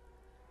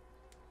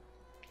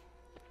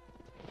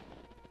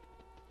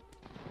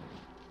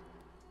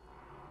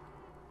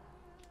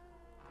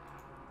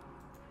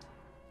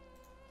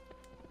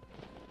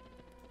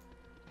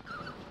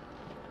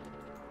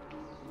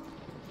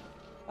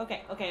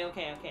 Okay.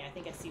 I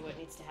think I see what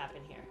needs to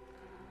happen here.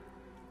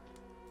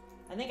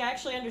 I think I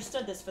actually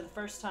understood this for the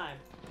first time.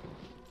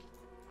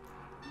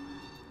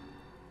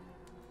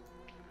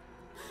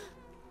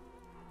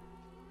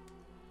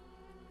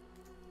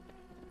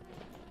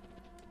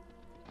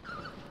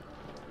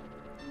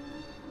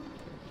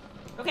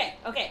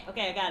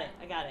 Okay, I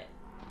got it.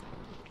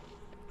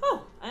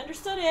 Oh, I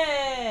understood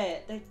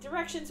it! The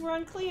directions were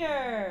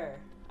unclear!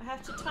 I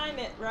have to time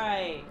it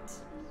right.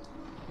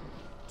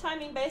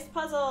 Timing-based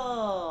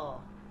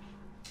puzzle!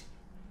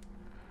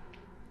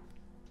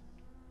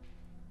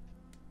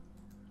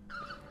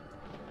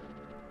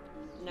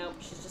 Nope,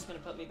 she's just gonna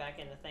put me back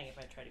in the thing if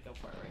I try to go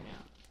for it right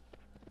now.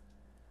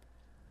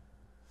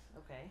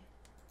 Okay.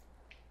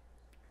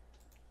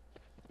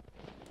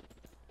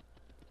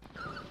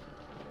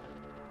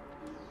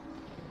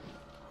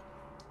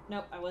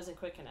 Nope, I wasn't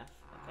quick enough.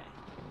 Okay.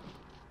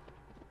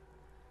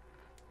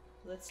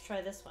 Let's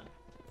try this one.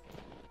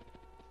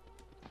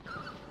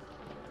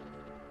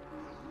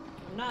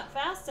 I'm not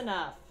fast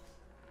enough.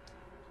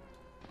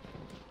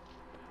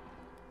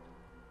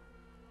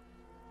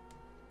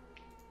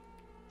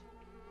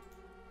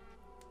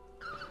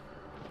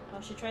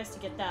 While she tries to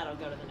get that, I'll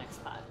go to the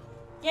next pod.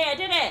 Yay, I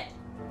did it!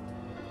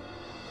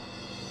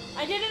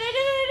 I did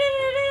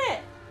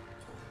it!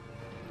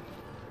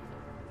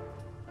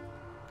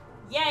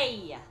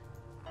 Yay!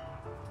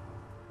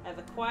 I've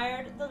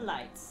acquired the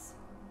lights.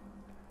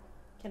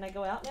 Can I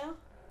go out now?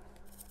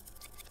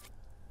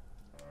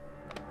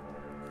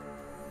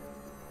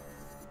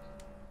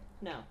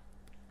 No.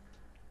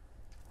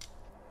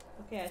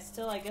 Okay,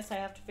 I guess I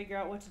have to figure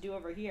out what to do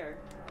over here.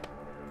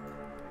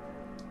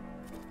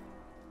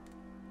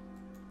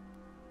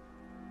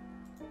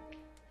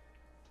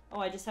 Oh,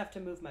 I just have to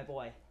move my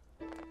boy.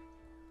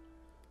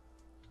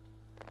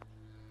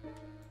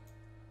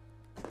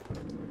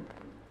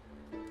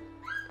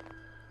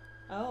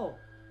 Oh.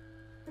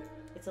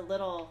 It's a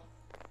little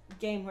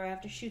game where I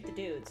have to shoot the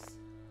dudes.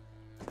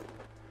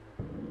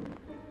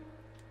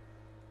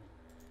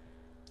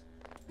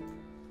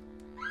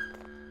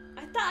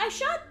 I thought I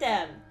shot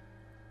them!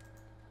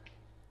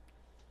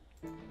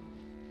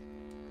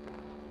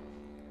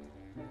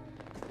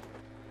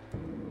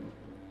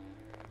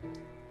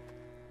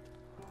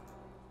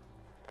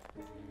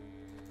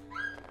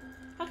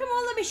 How come it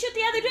won't let me shoot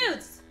the other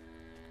dudes?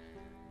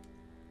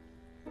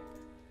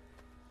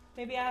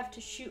 Maybe I have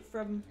to shoot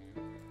from...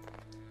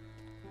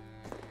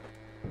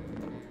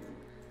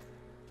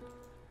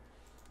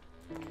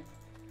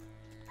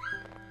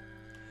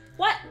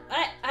 What?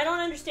 I don't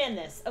understand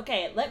this.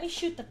 Okay, let me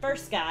shoot the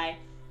first guy,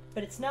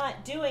 but it's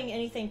not doing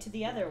anything to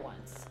the other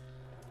ones.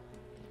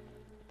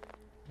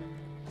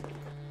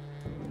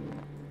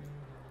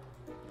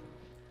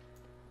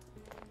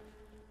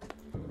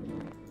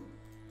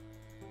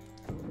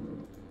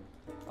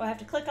 Oh, I have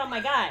to click on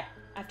my guy.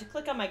 I have to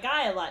click on my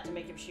guy a lot to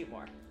make him shoot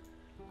more.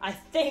 I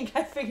think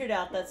I figured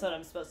out that's what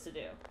I'm supposed to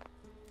do.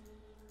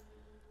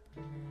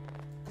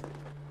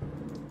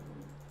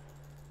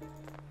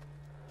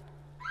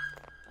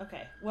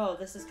 Okay, whoa,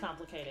 this is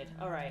complicated.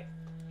 Alright.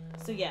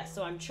 So yeah,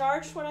 so I'm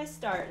charged when I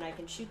start and I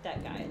can shoot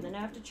that guy. And then I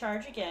have to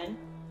charge again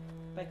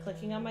by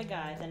clicking on my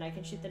guy. Then I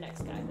can shoot the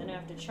next guy. Then I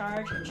have to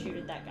charge and shoot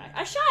at that guy.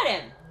 I shot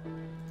him!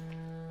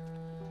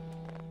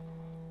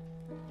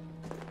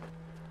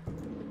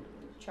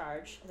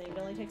 Charge. I think it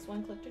only takes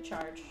one click to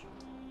charge.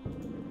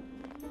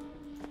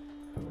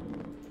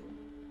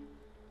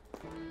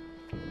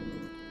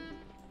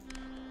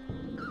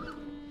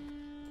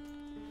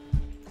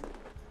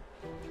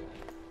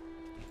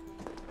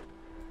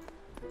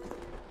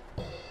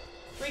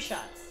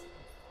 Shots.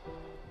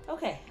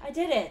 Okay, I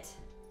did it!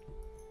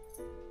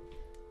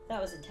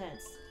 That was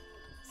intense.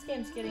 This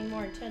game's getting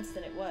more intense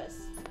than it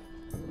was.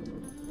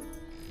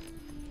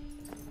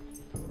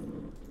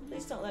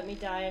 Please don't let me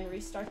die and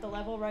restart the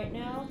level right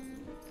now.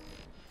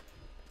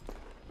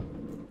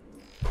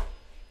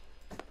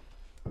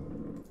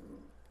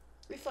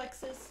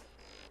 Reflexes.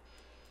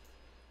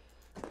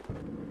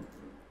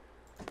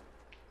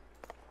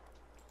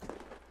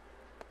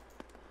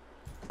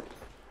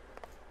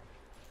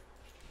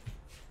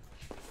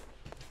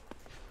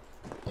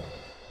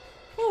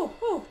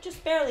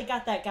 just barely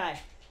got that guy.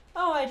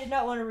 Oh, I did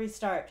not want to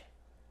restart.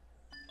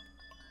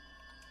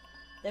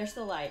 There's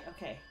the light.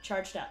 Okay,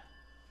 charged up.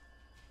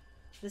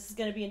 This is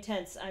gonna be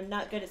intense. I'm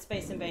not good at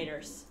Space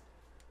Invaders.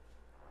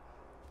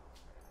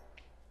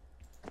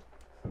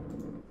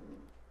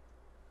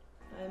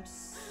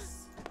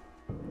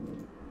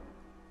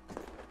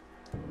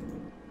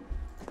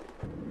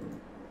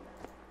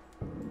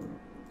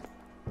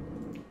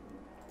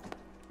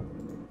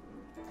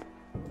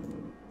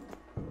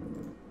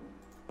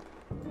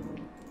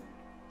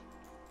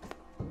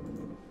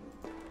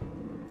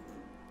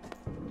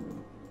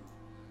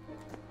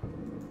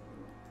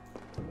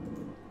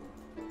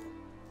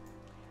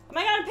 Oh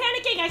my god, I'm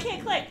panicking! I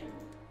can't click!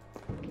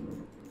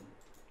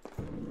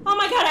 Oh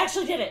my god, I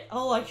actually did it!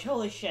 Oh, like,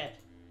 holy shit.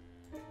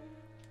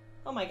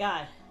 Oh my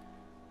god.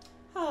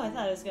 Oh, I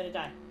thought I was gonna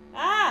die.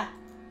 Ah!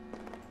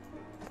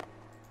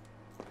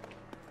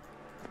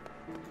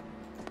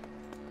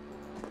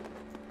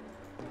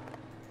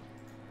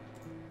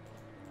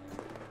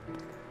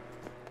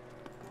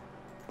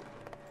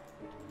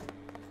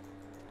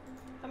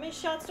 How many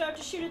shots do I have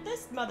to shoot at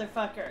this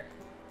motherfucker?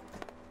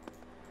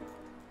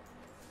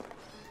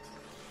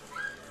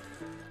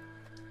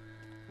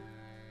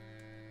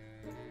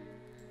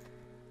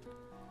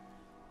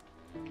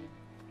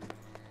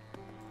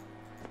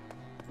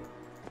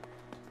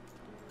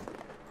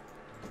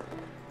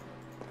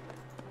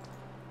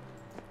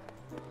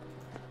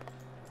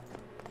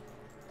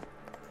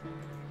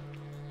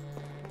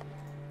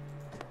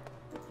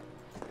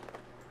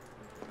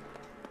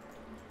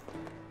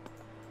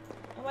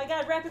 Oh my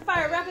god, rapid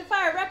fire, rapid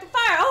fire, rapid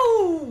fire!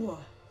 Oh!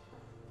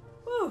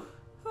 Whew,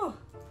 whew.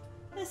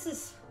 This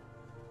is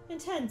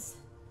intense.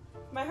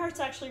 My heart's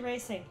actually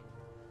racing.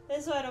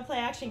 This is why I don't play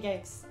action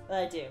games.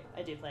 Well, I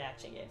do play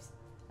action games.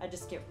 I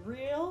just get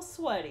real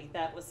sweaty.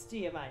 That was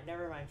TMI.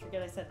 Never mind,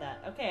 forget I said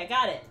that. Okay, I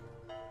got it.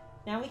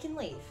 Now we can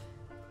leave.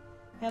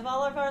 We have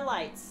all of our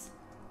lights.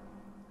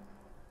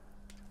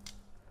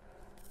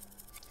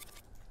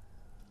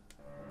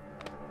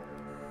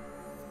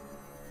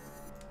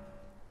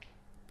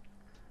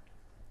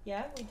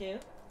 Yeah, we do.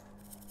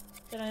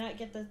 Did I not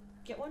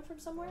get one from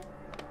somewhere?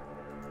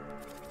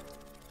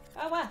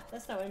 Oh wow,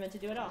 that's not what I meant to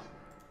do at all.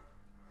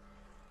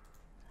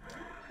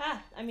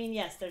 Ah, I mean,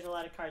 yes, there's a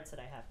lot of cards that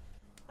I have.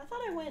 I thought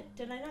I went,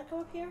 did I not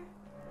go up here?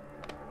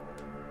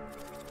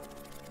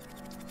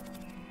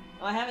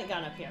 Oh, I haven't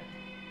gone up here.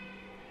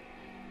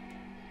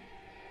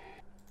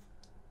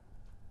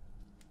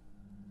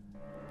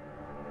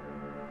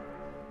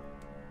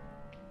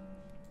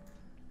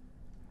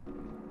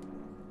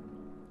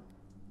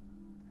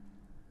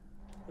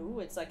 Ooh,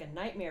 it's like a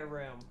nightmare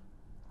room.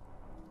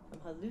 I'm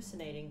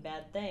hallucinating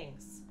bad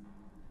things.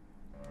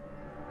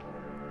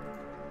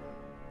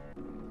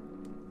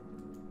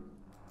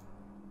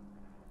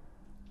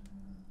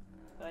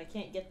 But I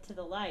can't get to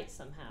the light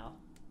somehow.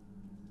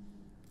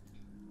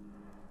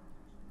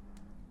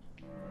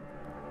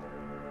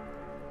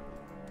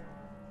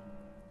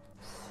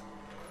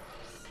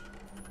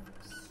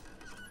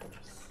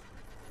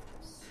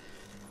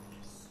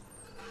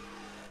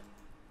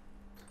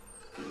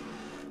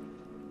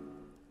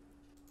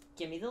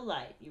 Give me the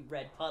light, you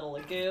red puddle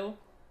of goo.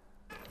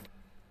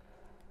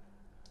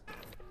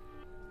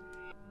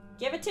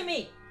 Give it to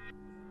me!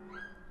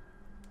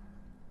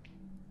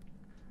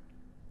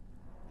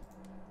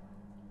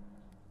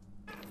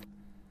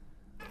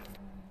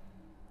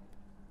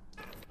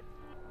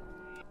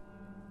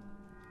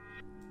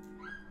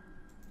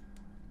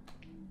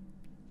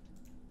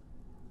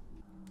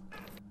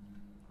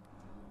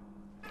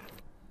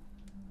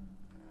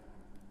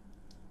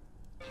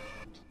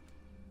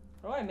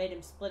 Oh, I made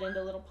him split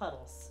into little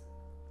puddles.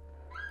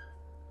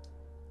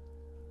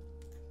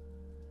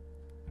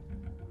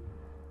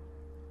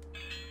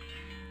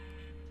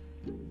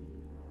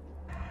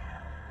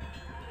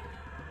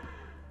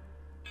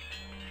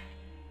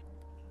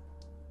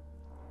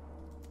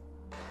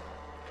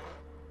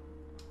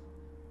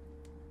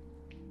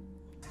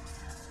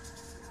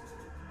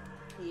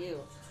 Ew.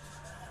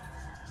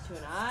 To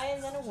an eye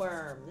and then a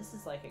worm. This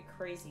is like a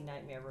crazy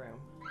nightmare room.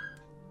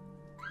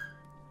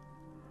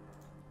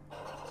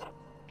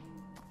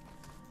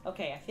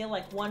 Okay, I feel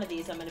like one of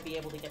these I'm going to be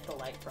able to get the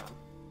light from.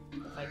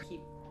 If I keep...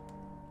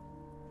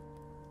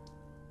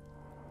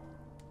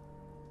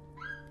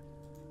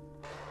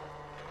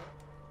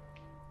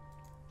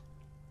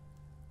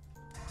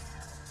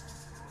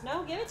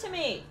 No, give it to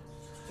me!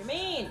 You're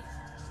mean!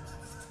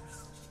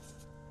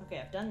 Okay,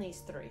 I've done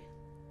these three.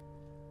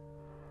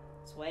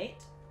 Let's wait.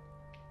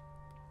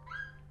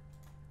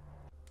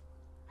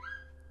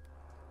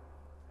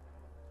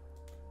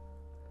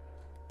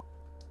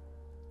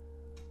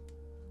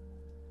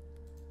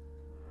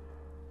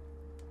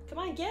 Come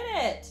on, get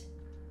it!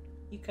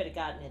 You could have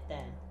gotten it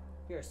then.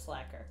 You're a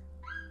slacker.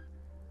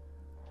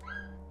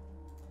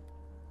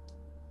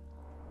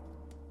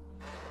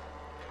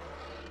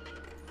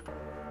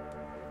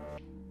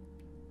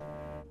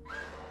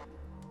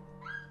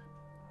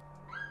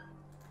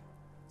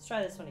 Let's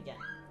try this one again.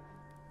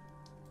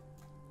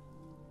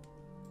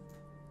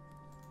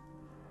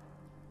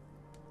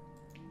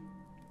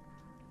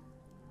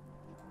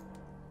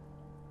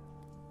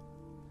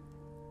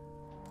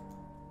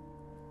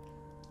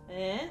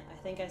 I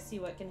think I see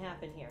what can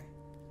happen here.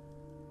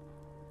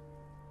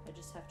 I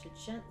just have to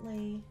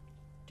gently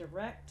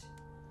direct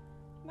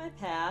my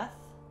path.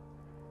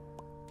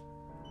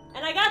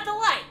 And I got the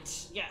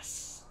light!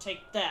 Yes, take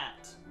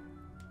that.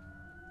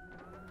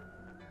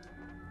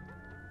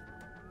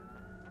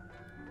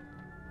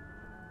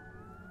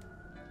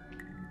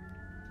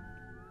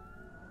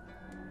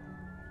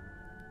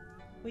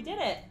 We did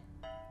it!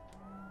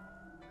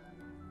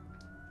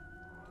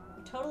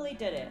 We totally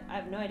did it. I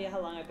have no idea how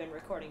long I've been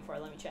recording for.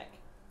 Let me check.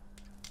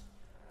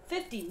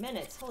 50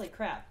 minutes, holy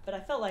crap. But I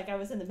felt like I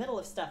was in the middle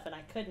of stuff and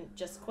I couldn't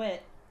just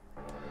quit.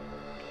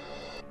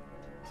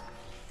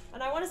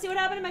 And I want to see what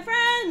happened to my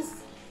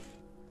friends!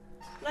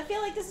 And I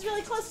feel like this is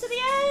really close to the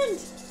end!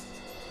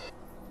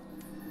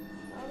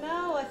 Oh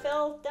no, I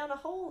fell down a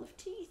hole of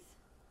teeth.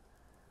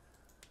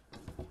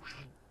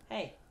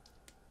 Hey.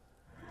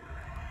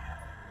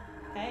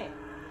 Hey.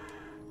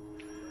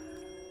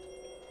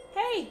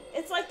 Hey!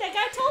 It's like that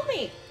guy told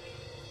me!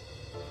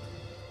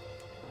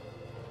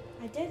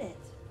 I did it.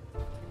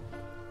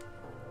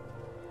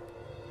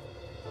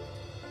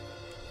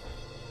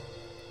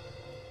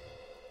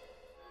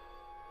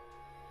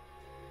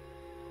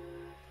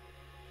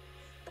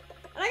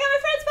 And I got my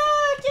friends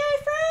back! Yay,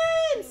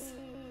 friends!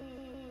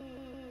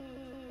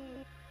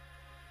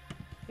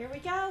 Here we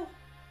go.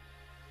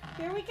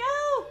 Here we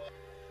go!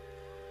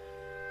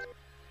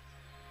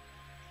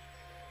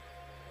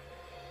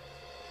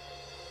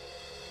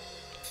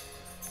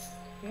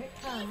 Here it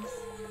comes.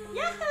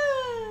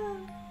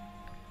 Yahoo!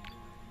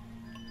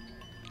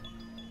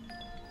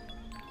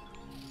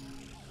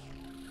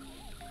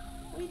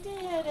 We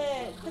did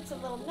it! Put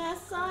some little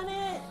nests on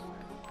it.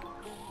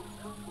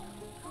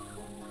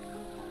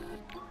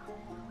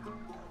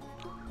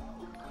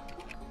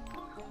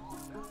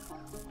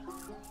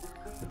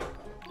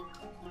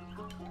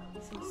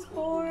 Some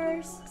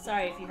spores.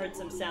 Sorry if you heard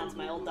some sounds.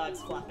 My old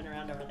dog's flopping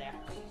around over there.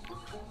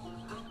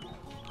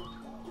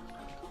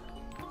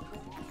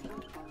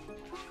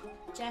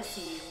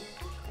 Jessie.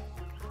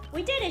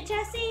 We did it,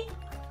 Jessie!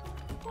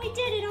 We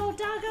did it, old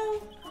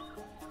doggo!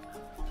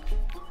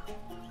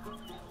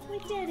 We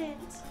did it.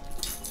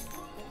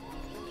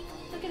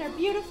 Look at our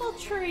beautiful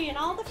tree and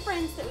all the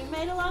friends that we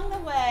made along the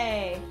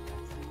way.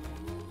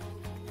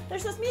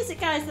 There's those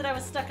music guys that I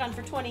was stuck on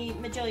for 20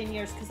 majillion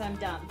years because I'm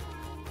dumb.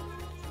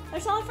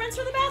 There's all the friends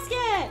for the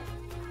basket!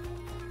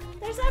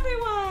 There's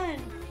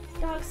everyone!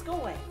 Dogs, go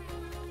away.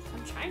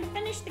 I'm trying to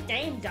finish the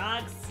game,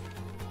 dogs.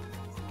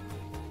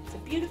 It's a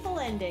beautiful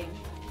ending.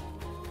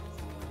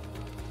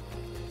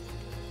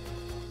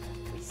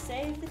 We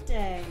saved the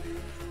day.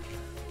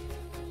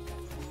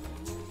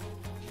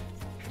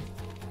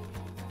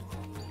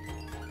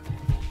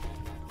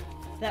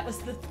 That was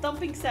the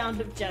thumping sound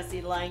of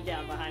Jessie lying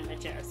down behind my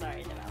chair.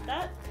 Sorry about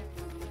that.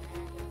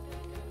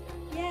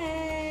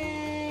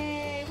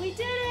 Yay! We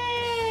did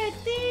it!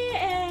 The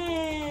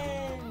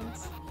end!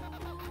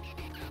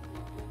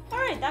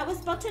 Alright, that was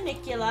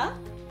Botanicula.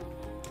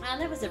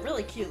 And that was a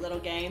really cute little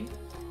game.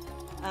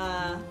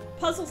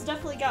 Puzzles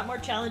definitely got more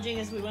challenging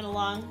as we went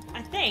along,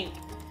 I think.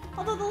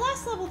 Although the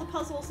last level, the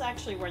puzzles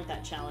actually weren't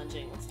that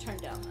challenging. Let's turn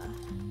down the...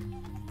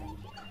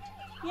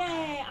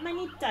 Yay!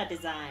 Amanita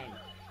design.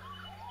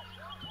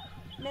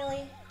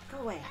 Millie, go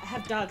away. I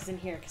have dogs in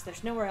here because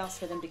there's nowhere else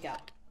for them to go.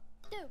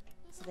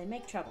 So they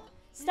make trouble.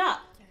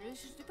 Stop!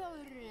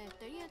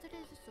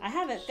 I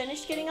haven't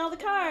finished getting all the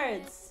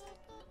cards.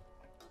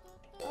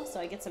 Oh, so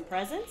I get some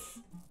presents?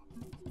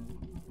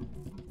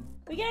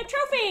 We get a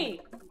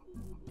trophy!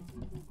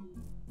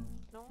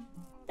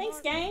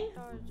 Thanks, gang!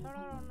 Oh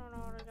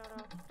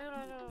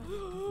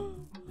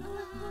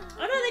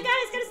no, the guy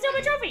is gonna steal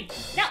my trophy!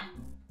 No!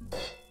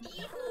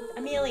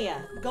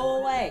 Amelia, go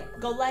away.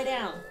 Go lie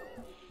down.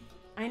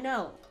 I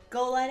know.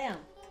 Go lie down.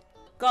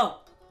 Go!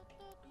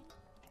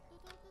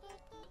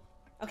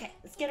 Okay,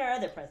 let's get our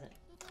other present.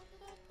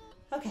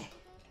 Okay.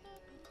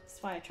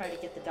 That's why I try to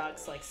get the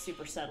dogs, like,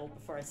 super settled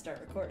before I start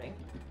recording.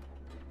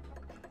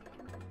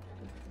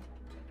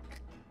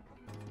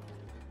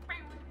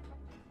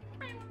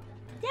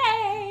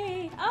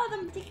 Yay! Oh, the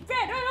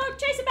red! Oh, no,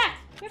 chase it back!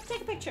 We have to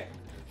take a picture.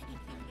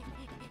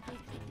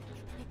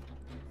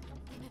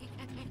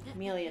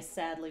 Amelia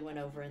sadly went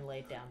over and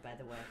laid down, by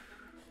the way.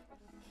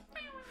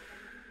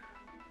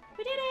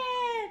 We did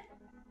it!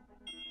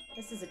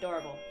 This is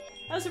adorable.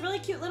 That was a really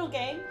cute little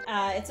game.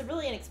 It's a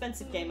really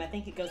inexpensive game. I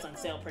think it goes on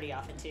sale pretty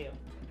often, too.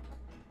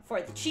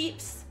 For the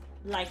cheaps,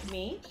 like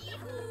me.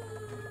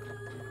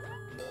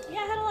 Yeah,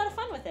 I had a lot of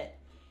fun with it.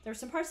 There were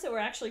some parts that were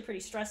actually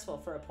pretty stressful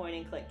for a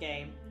point-and-click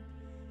game.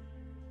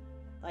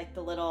 Like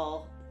the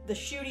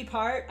shooty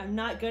part. I'm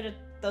not good at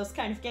those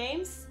kind of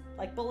games.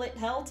 Like bullet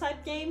hell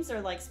type games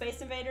or like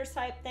Space Invaders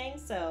type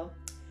things, so...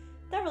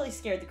 That really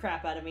scared the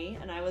crap out of me,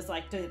 and I was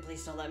like,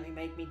 please don't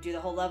make me do the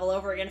whole level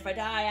over again if I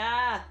die,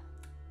 ah!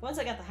 Once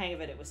I got the hang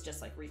of it, it was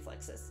just like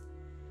reflexes.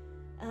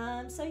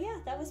 So yeah,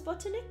 that was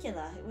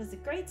Botanicula. It was a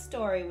great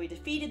story. We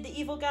defeated the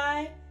evil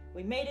guy,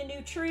 we made a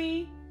new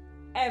tree,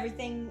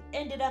 everything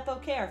ended up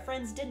okay, our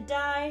friends didn't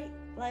die,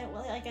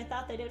 like I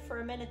thought they did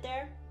for a minute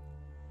there.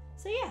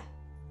 So yeah.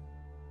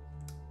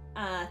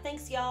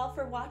 Thanks y'all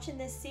for watching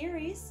this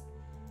series,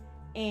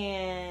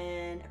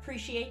 and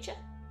appreciate you.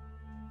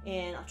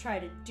 And I'll try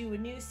to do a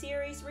new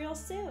series real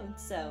soon.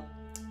 So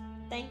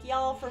thank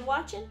y'all for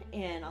watching,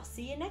 and I'll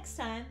see you next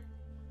time.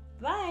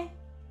 Bye.